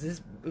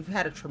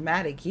had a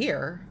traumatic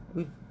year.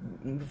 We've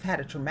had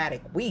a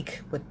traumatic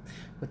week with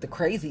the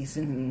crazies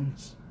and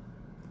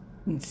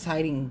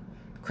inciting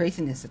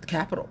craziness at the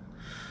Capitol.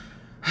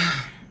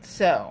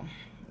 So,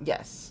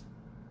 yes.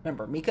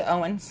 Remember, Mika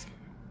Owens,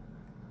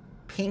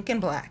 pink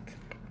and black.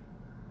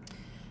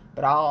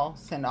 But I'll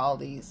send all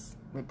these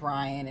with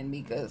Brian and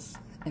Mika's.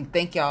 And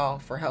thank y'all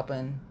for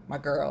helping my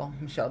girl,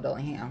 Michelle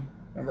Dillingham.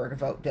 Remember to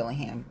vote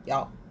Dillingham.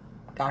 Y'all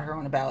got her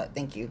on the ballot.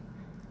 Thank you.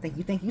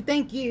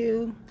 Thank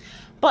you.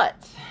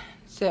 But,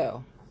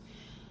 so,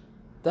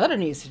 the other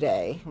news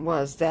today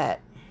was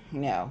that, you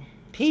know,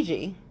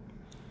 PG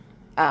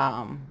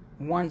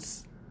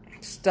wants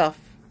stuff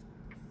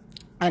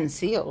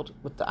unsealed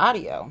with the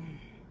audio.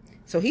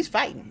 So he's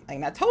fighting.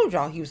 Like, I told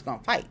y'all he was going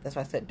to fight. That's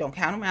why I said, don't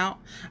count him out.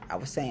 I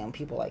was saying,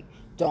 people like,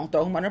 don't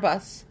throw him under the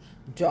bus.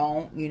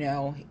 Don't, you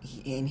know,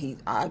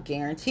 I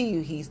guarantee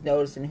you he's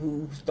noticing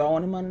who's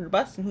throwing him under the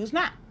bus and who's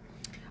not.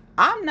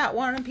 I'm not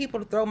one of them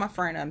people to throw my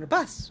friend under the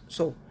bus.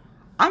 So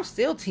I'm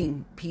still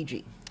team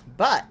PG.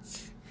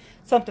 But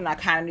something I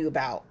kind of knew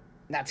about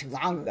not too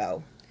long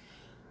ago.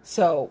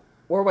 So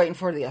we're waiting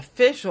for the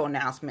official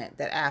announcement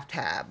that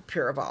AFTAB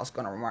Puraval is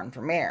going to run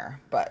for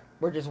mayor. But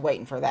we're just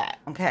waiting for that,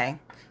 okay?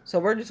 So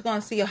we're just going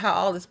to see how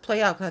all this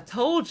play out. Because I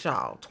told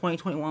y'all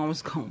 2021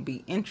 was going to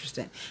be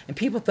interesting. And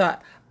people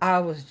thought I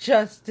was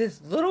just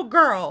this little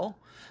girl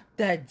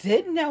that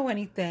didn't know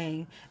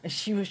anything. And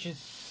she was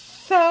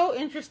just so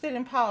interested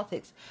in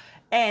politics.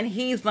 And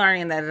he's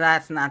learning that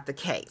that's not the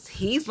case.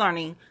 He's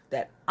learning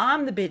that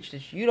I'm the bitch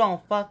that you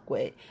don't fuck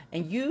with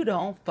and you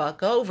don't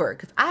fuck over.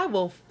 Because I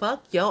will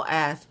fuck your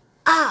ass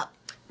up.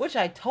 Which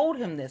I told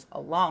him this a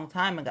long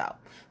time ago.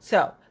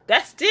 So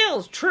that still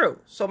is true.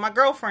 So my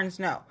girlfriends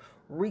know.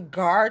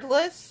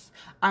 Regardless,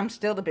 I'm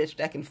still the bitch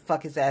that can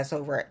fuck his ass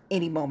over at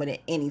any moment at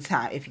any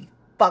time if he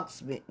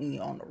fucks with me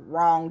on the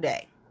wrong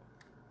day.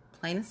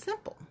 Plain and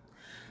simple.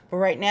 But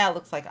right now it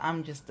looks like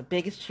I'm just the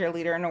biggest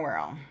cheerleader in the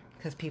world.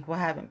 Because people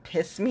haven't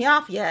pissed me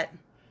off yet.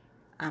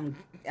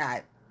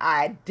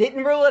 I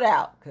didn't rule it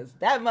out. Because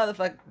that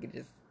motherfucker could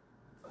just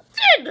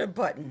hit the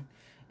button.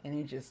 And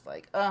he's just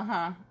like,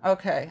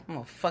 okay, I'm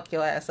going to fuck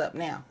your ass up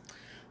now.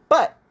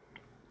 But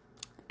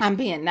I'm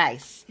being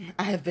nice.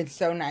 I have been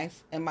so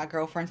nice. And my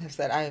girlfriends have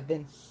said I have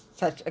been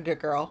such a good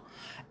girl.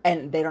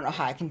 And they don't know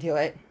how I can do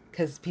it.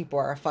 Because people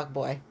are a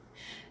fuckboy.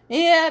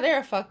 Yeah, they're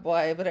a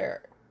fuckboy. But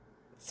they're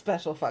a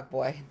special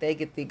fuckboy. They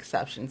get the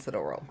exception to the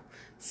rule.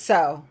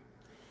 So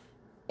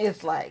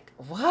it's like,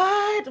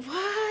 what?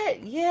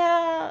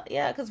 Yeah,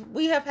 because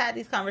we have had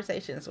these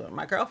conversations with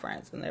my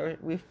girlfriends, and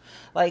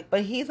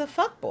but he's a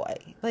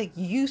fuckboy. Like,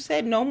 you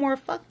said no more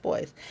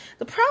fuckboys.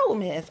 The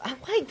problem is, I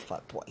like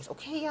fuckboys,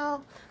 okay,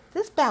 y'all?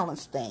 This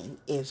balance thing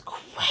is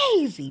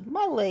crazy.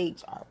 My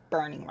legs are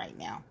burning right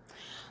now.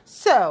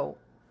 So,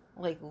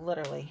 like,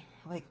 literally,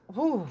 like,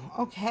 whoo,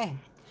 okay.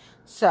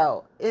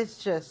 So,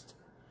 it's just,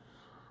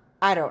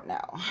 I don't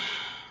know.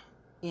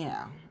 You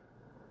know.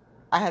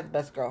 I have the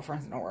best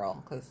girlfriends in the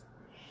world because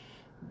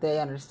they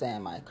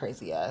understand my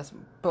crazy ass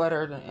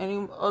better than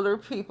any other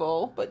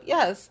people. But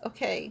yes,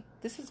 okay,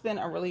 this has been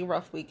a really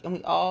rough week, and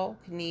we all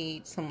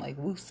need some like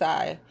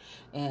woosai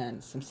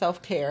and some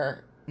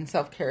self-care, and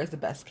self-care is the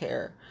best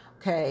care,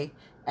 okay?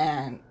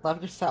 And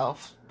love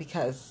yourself,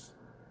 because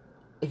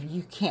if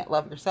you can't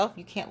love yourself,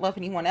 you can't love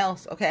anyone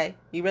else, okay?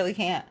 You really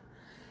can't.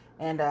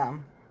 And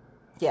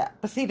yeah,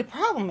 but see, the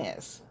problem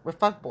is with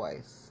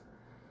fuckboys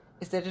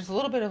is that there's a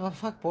little bit of a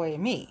fuckboy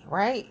in me,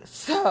 right?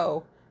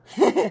 So,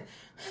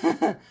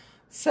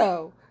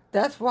 so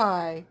that's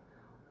why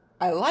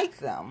I like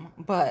them.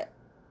 But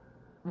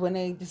when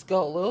they just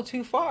go a little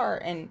too far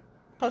and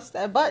push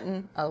that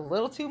button a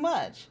little too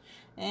much,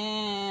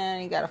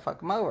 and you gotta fuck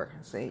them over.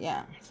 See,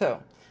 yeah.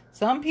 So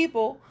some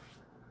people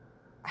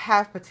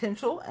have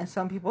potential and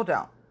some people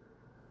don't.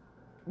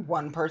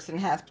 One person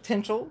has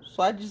potential,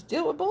 so I just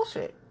deal with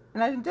bullshit,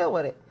 and I just deal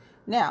with it.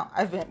 Now,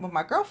 I vent with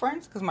my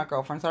girlfriends, because my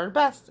girlfriends are the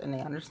best, and they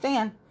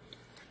understand.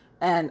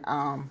 And,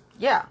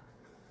 yeah.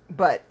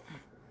 But,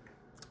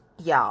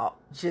 y'all,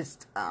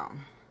 just,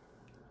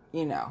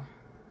 you know,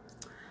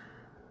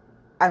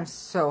 I'm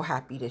so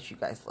happy that you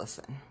guys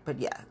listen. But,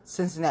 yeah,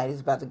 Cincinnati is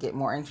about to get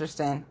more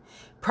interesting.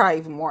 Probably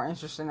even more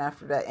interesting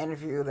after that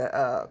interview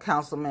that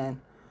Councilman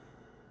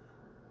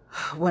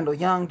Wendell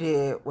Young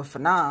did with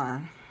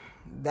Fanon.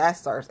 That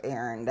starts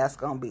airing. That's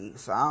going to be,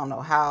 so I don't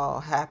know how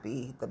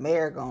happy the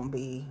mayor going to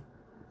be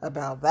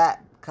about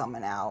that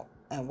coming out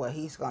and what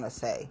he's gonna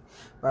say,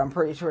 but I'm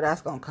pretty sure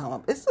that's gonna come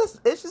up. It's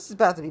just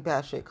about to be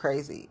batshit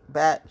crazy.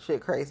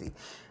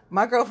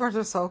 My girlfriends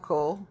are so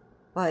cool.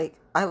 Like,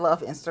 I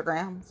love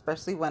Instagram,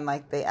 especially when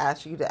like they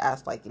ask you to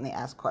ask, like, and they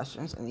ask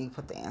questions and you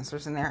put the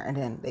answers in there, and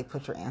then they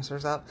put your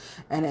answers up,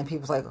 and then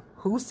people's like,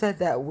 who said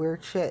that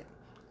weird shit?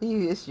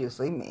 It's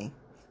usually me.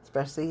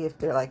 Especially if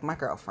they're like my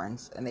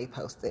girlfriends and they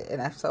post it,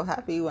 and I'm so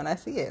happy when I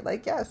see it.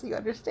 Like, yes, you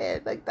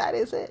understand. Like, that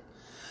is it.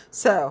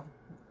 So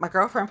my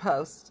girlfriend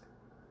posts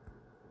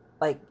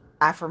like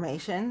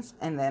affirmations,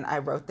 and then I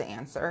wrote the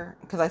answer,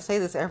 because I say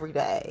this every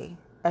day,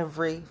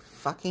 every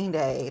fucking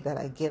day that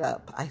I get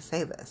up, I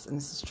say this, and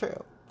this is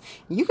true.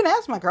 You can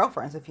ask my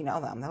girlfriends if you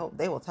know them;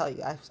 they will tell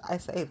you. I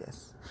say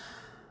this.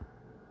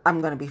 I'm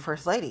gonna be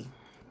first lady,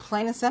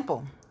 plain and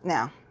simple.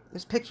 Now,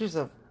 there's pictures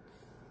of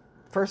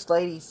first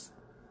ladies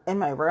in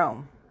my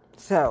room,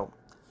 so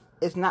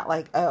it's not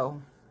like,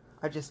 oh,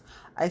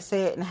 I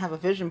say it and have a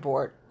vision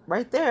board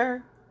right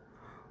there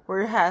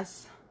where it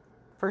has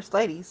first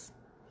ladies,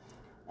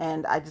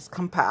 and I just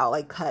compile,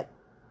 like, cut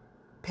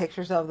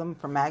pictures of them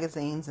from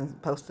magazines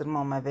and posted them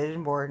on my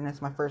vision board, and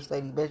it's my first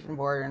lady vision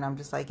board, and I'm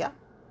just like, yeah,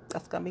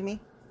 that's gonna be me.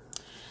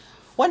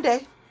 One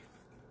day,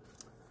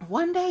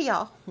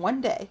 y'all,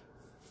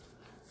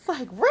 it's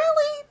like,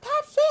 really?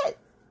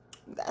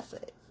 That's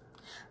it.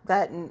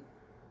 That, and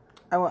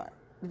I want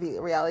to be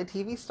a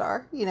reality TV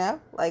star, you know,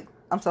 like,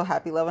 I'm so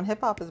happy Love and Hip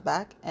Hop is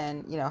back,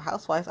 and, you know,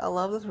 Housewives. I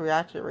love this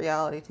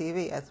reality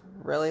TV. It's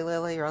really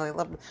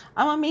lovely.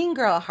 I'm a mean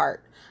girl at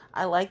heart.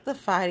 I like the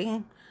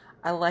fighting.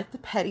 I like the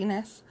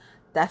pettiness.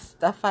 That's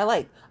stuff I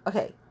like.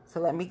 Okay, so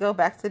let me go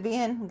back to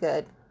being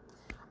good.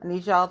 I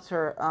need y'all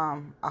to,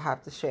 I'll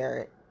have to share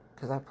it,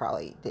 because I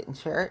probably didn't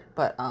share it,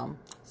 but,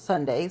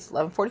 Sundays,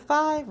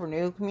 11:45,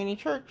 Renew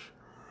Community Church,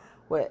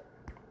 with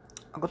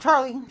Uncle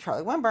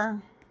Charlie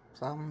Winburn.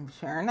 So I'm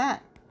sharing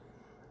that.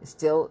 It's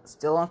still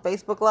on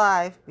Facebook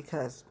Live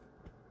because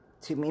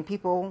too many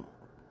people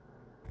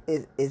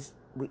it's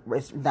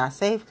not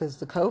safe because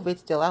the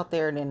COVID's still out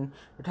there, and then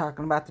they're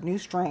talking about the new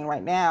strain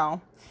right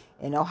now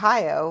in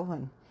Ohio,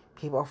 and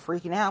people are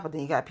freaking out. But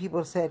then you got people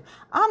that said,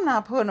 I'm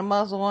not putting a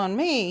muzzle on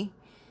me,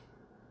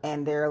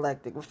 and they're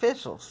elected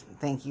officials.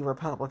 Thank you,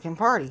 Republican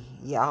Party.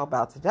 Y'all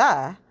about to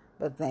die,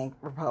 but thank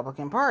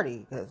Republican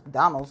Party because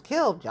Donald's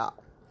killed y'all.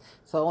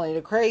 So only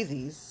the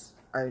crazies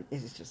are.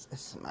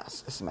 It's a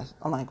mess. It's a mess.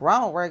 I'm like,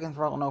 Ronald Reagan's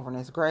rolling over in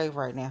his grave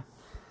right now.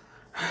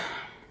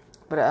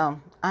 But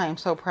I am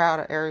so proud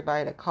of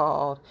everybody that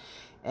called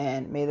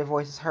and made their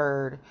voices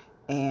heard.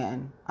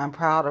 And I'm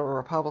proud of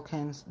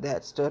Republicans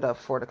that stood up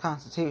for the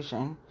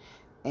Constitution.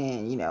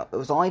 And, it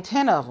was only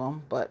 10 of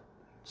them, but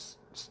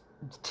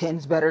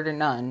 10's better than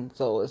none.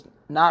 So it's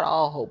not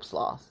all hope's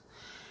lost.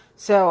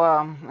 So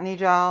I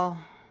need y'all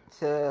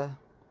to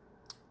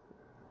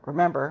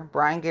remember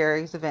Brian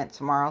Gary's event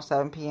tomorrow,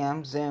 7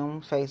 p.m.,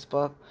 Zoom,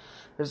 Facebook.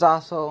 There's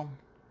also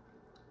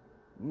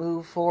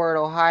Move Forward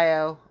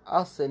Ohio.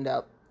 I'll send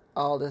out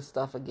all this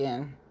stuff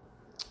again.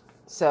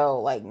 So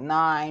like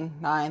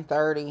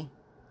 9:30.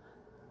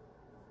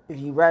 If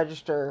you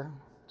register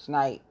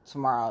tonight,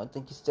 tomorrow, I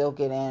think you still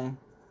get in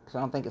because I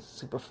don't think it's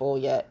super full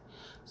yet.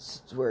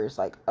 Where it's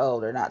like,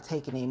 oh, they're not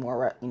taking any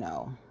more,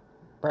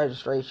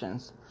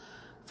 registrations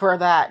for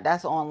that.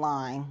 That's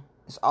online.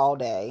 It's all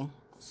day.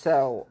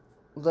 So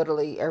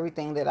literally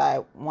everything that I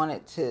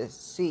wanted to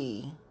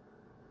see,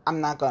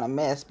 I'm not gonna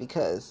miss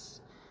because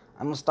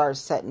I'm gonna start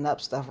setting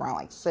up stuff around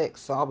like 6,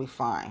 so I'll be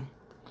fine.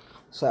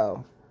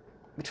 So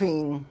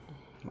between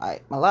my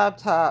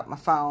laptop, my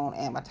phone,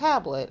 and my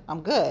tablet, I'm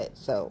good.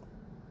 So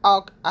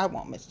I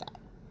won't miss that.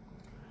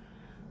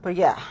 But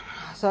yeah,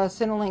 so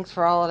send the links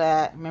for all of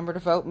that. Remember to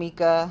vote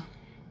Mika.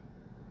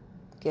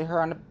 Get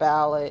her on the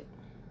ballot.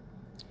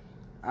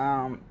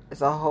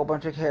 It's a whole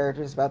bunch of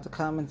characters about to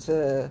come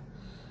into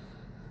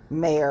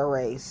mayor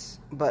race.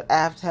 But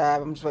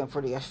AFTAB, I'm just waiting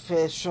for the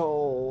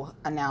official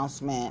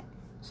announcement.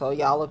 So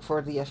y'all look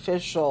for the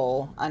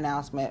official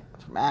announcement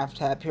from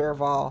AFTAB.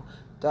 Piraval,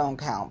 don't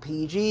count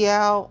PG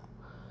out.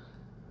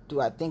 Do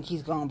I think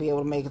he's going to be able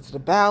to make it to the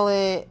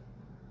ballot?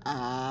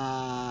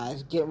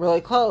 It's getting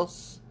really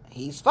close.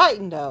 He's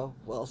fighting, though.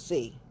 We'll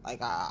see.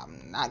 Like,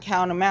 I'm not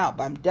counting him out,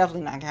 but I'm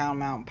definitely not counting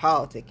him out in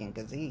politicking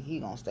because he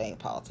going to stay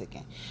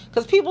politicking.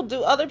 Because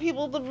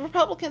the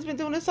Republicans been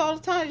doing this all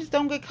the time. They just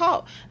don't get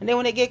caught. And then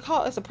when they get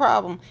caught, it's a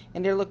problem.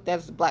 And they're looked at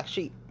as the black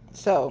sheep.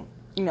 So,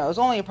 it's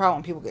only a problem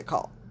when people get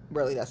caught.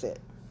 Really, that's it.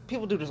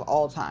 People do this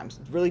all the time. It's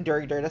really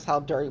dirty. That's how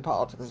dirty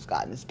politics has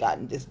gotten. It's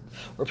gotten this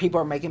where people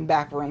are making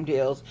backroom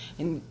deals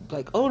and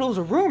like, oh, those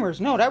are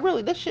rumors. No,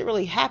 that shit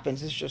really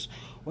happens. It's just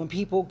when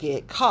people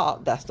get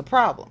caught, that's the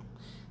problem.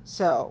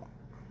 So,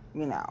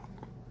 and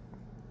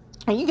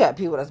you got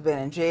people that's been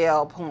in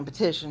jail pulling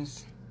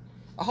petitions,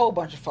 a whole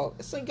bunch of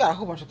folks. So you got a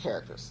whole bunch of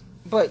characters.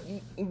 But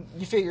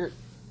you figure,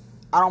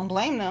 I don't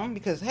blame them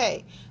because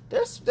hey,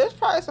 there's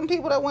probably some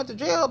people that went to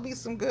jail be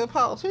some good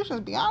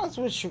politicians. Be honest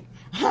with you,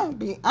 I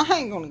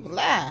ain't gonna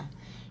lie.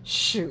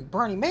 Shoot,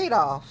 Bernie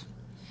Madoff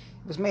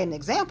was made an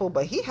example,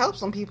 but he helped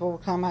some people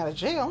come out of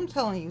jail. I'm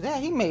telling you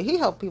that he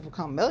helped people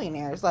become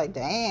millionaires. Like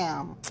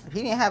damn, if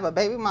he didn't have a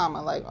baby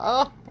mama, like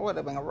I would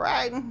have been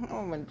riding.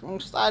 I would have been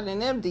sliding in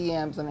them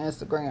DMs on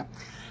Instagram.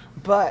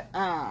 But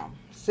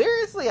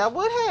seriously, I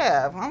would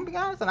have. I'm gonna be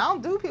honest, and I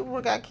don't do people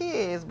who got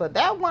kids, but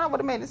that one I would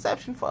have made an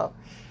exception for.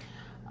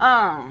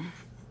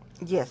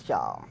 Yes,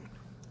 y'all.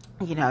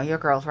 Your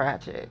girl's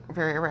ratchet.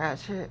 Very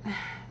ratchet.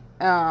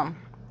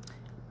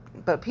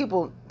 But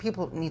people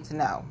need to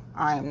know.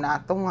 I am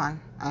not the one.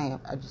 I'm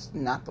just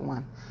not the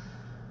one.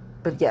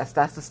 But yes,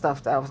 that's the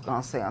stuff that I was going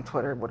to say on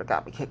Twitter would have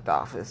got me kicked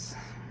off is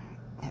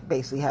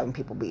basically having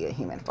people be a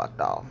human fuck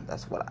doll.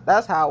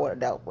 That's how I would have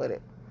dealt with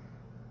it.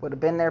 Would have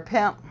been their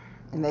pimp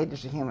and they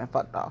just a human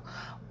fuck doll.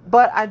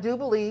 But I do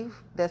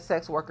believe that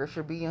sex workers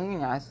should be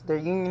unionized. They're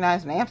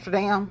unionized in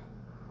Amsterdam.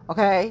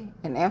 Okay,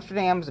 and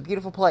Amsterdam is a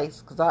beautiful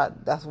place because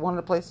that's one of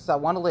the places I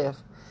want to live.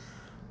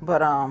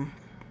 But I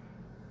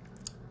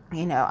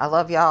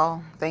love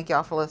y'all. Thank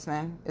y'all for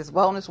listening. It's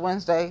Wellness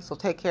Wednesday, so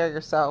take care of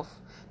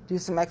yourself. Do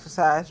some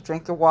exercise.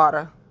 Drink your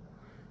water.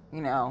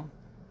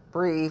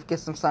 Breathe. Get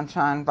some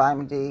sunshine.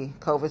 Vitamin D.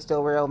 COVID's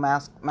still real.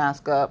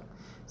 Mask up.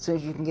 As soon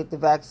as you can get the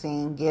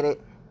vaccine, get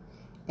it.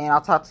 And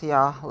I'll talk to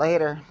y'all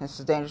later. This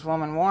is Dangerous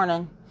Woman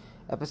Warning,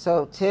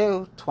 episode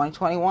 2,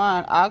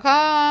 2021.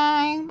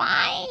 Okay,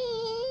 bye.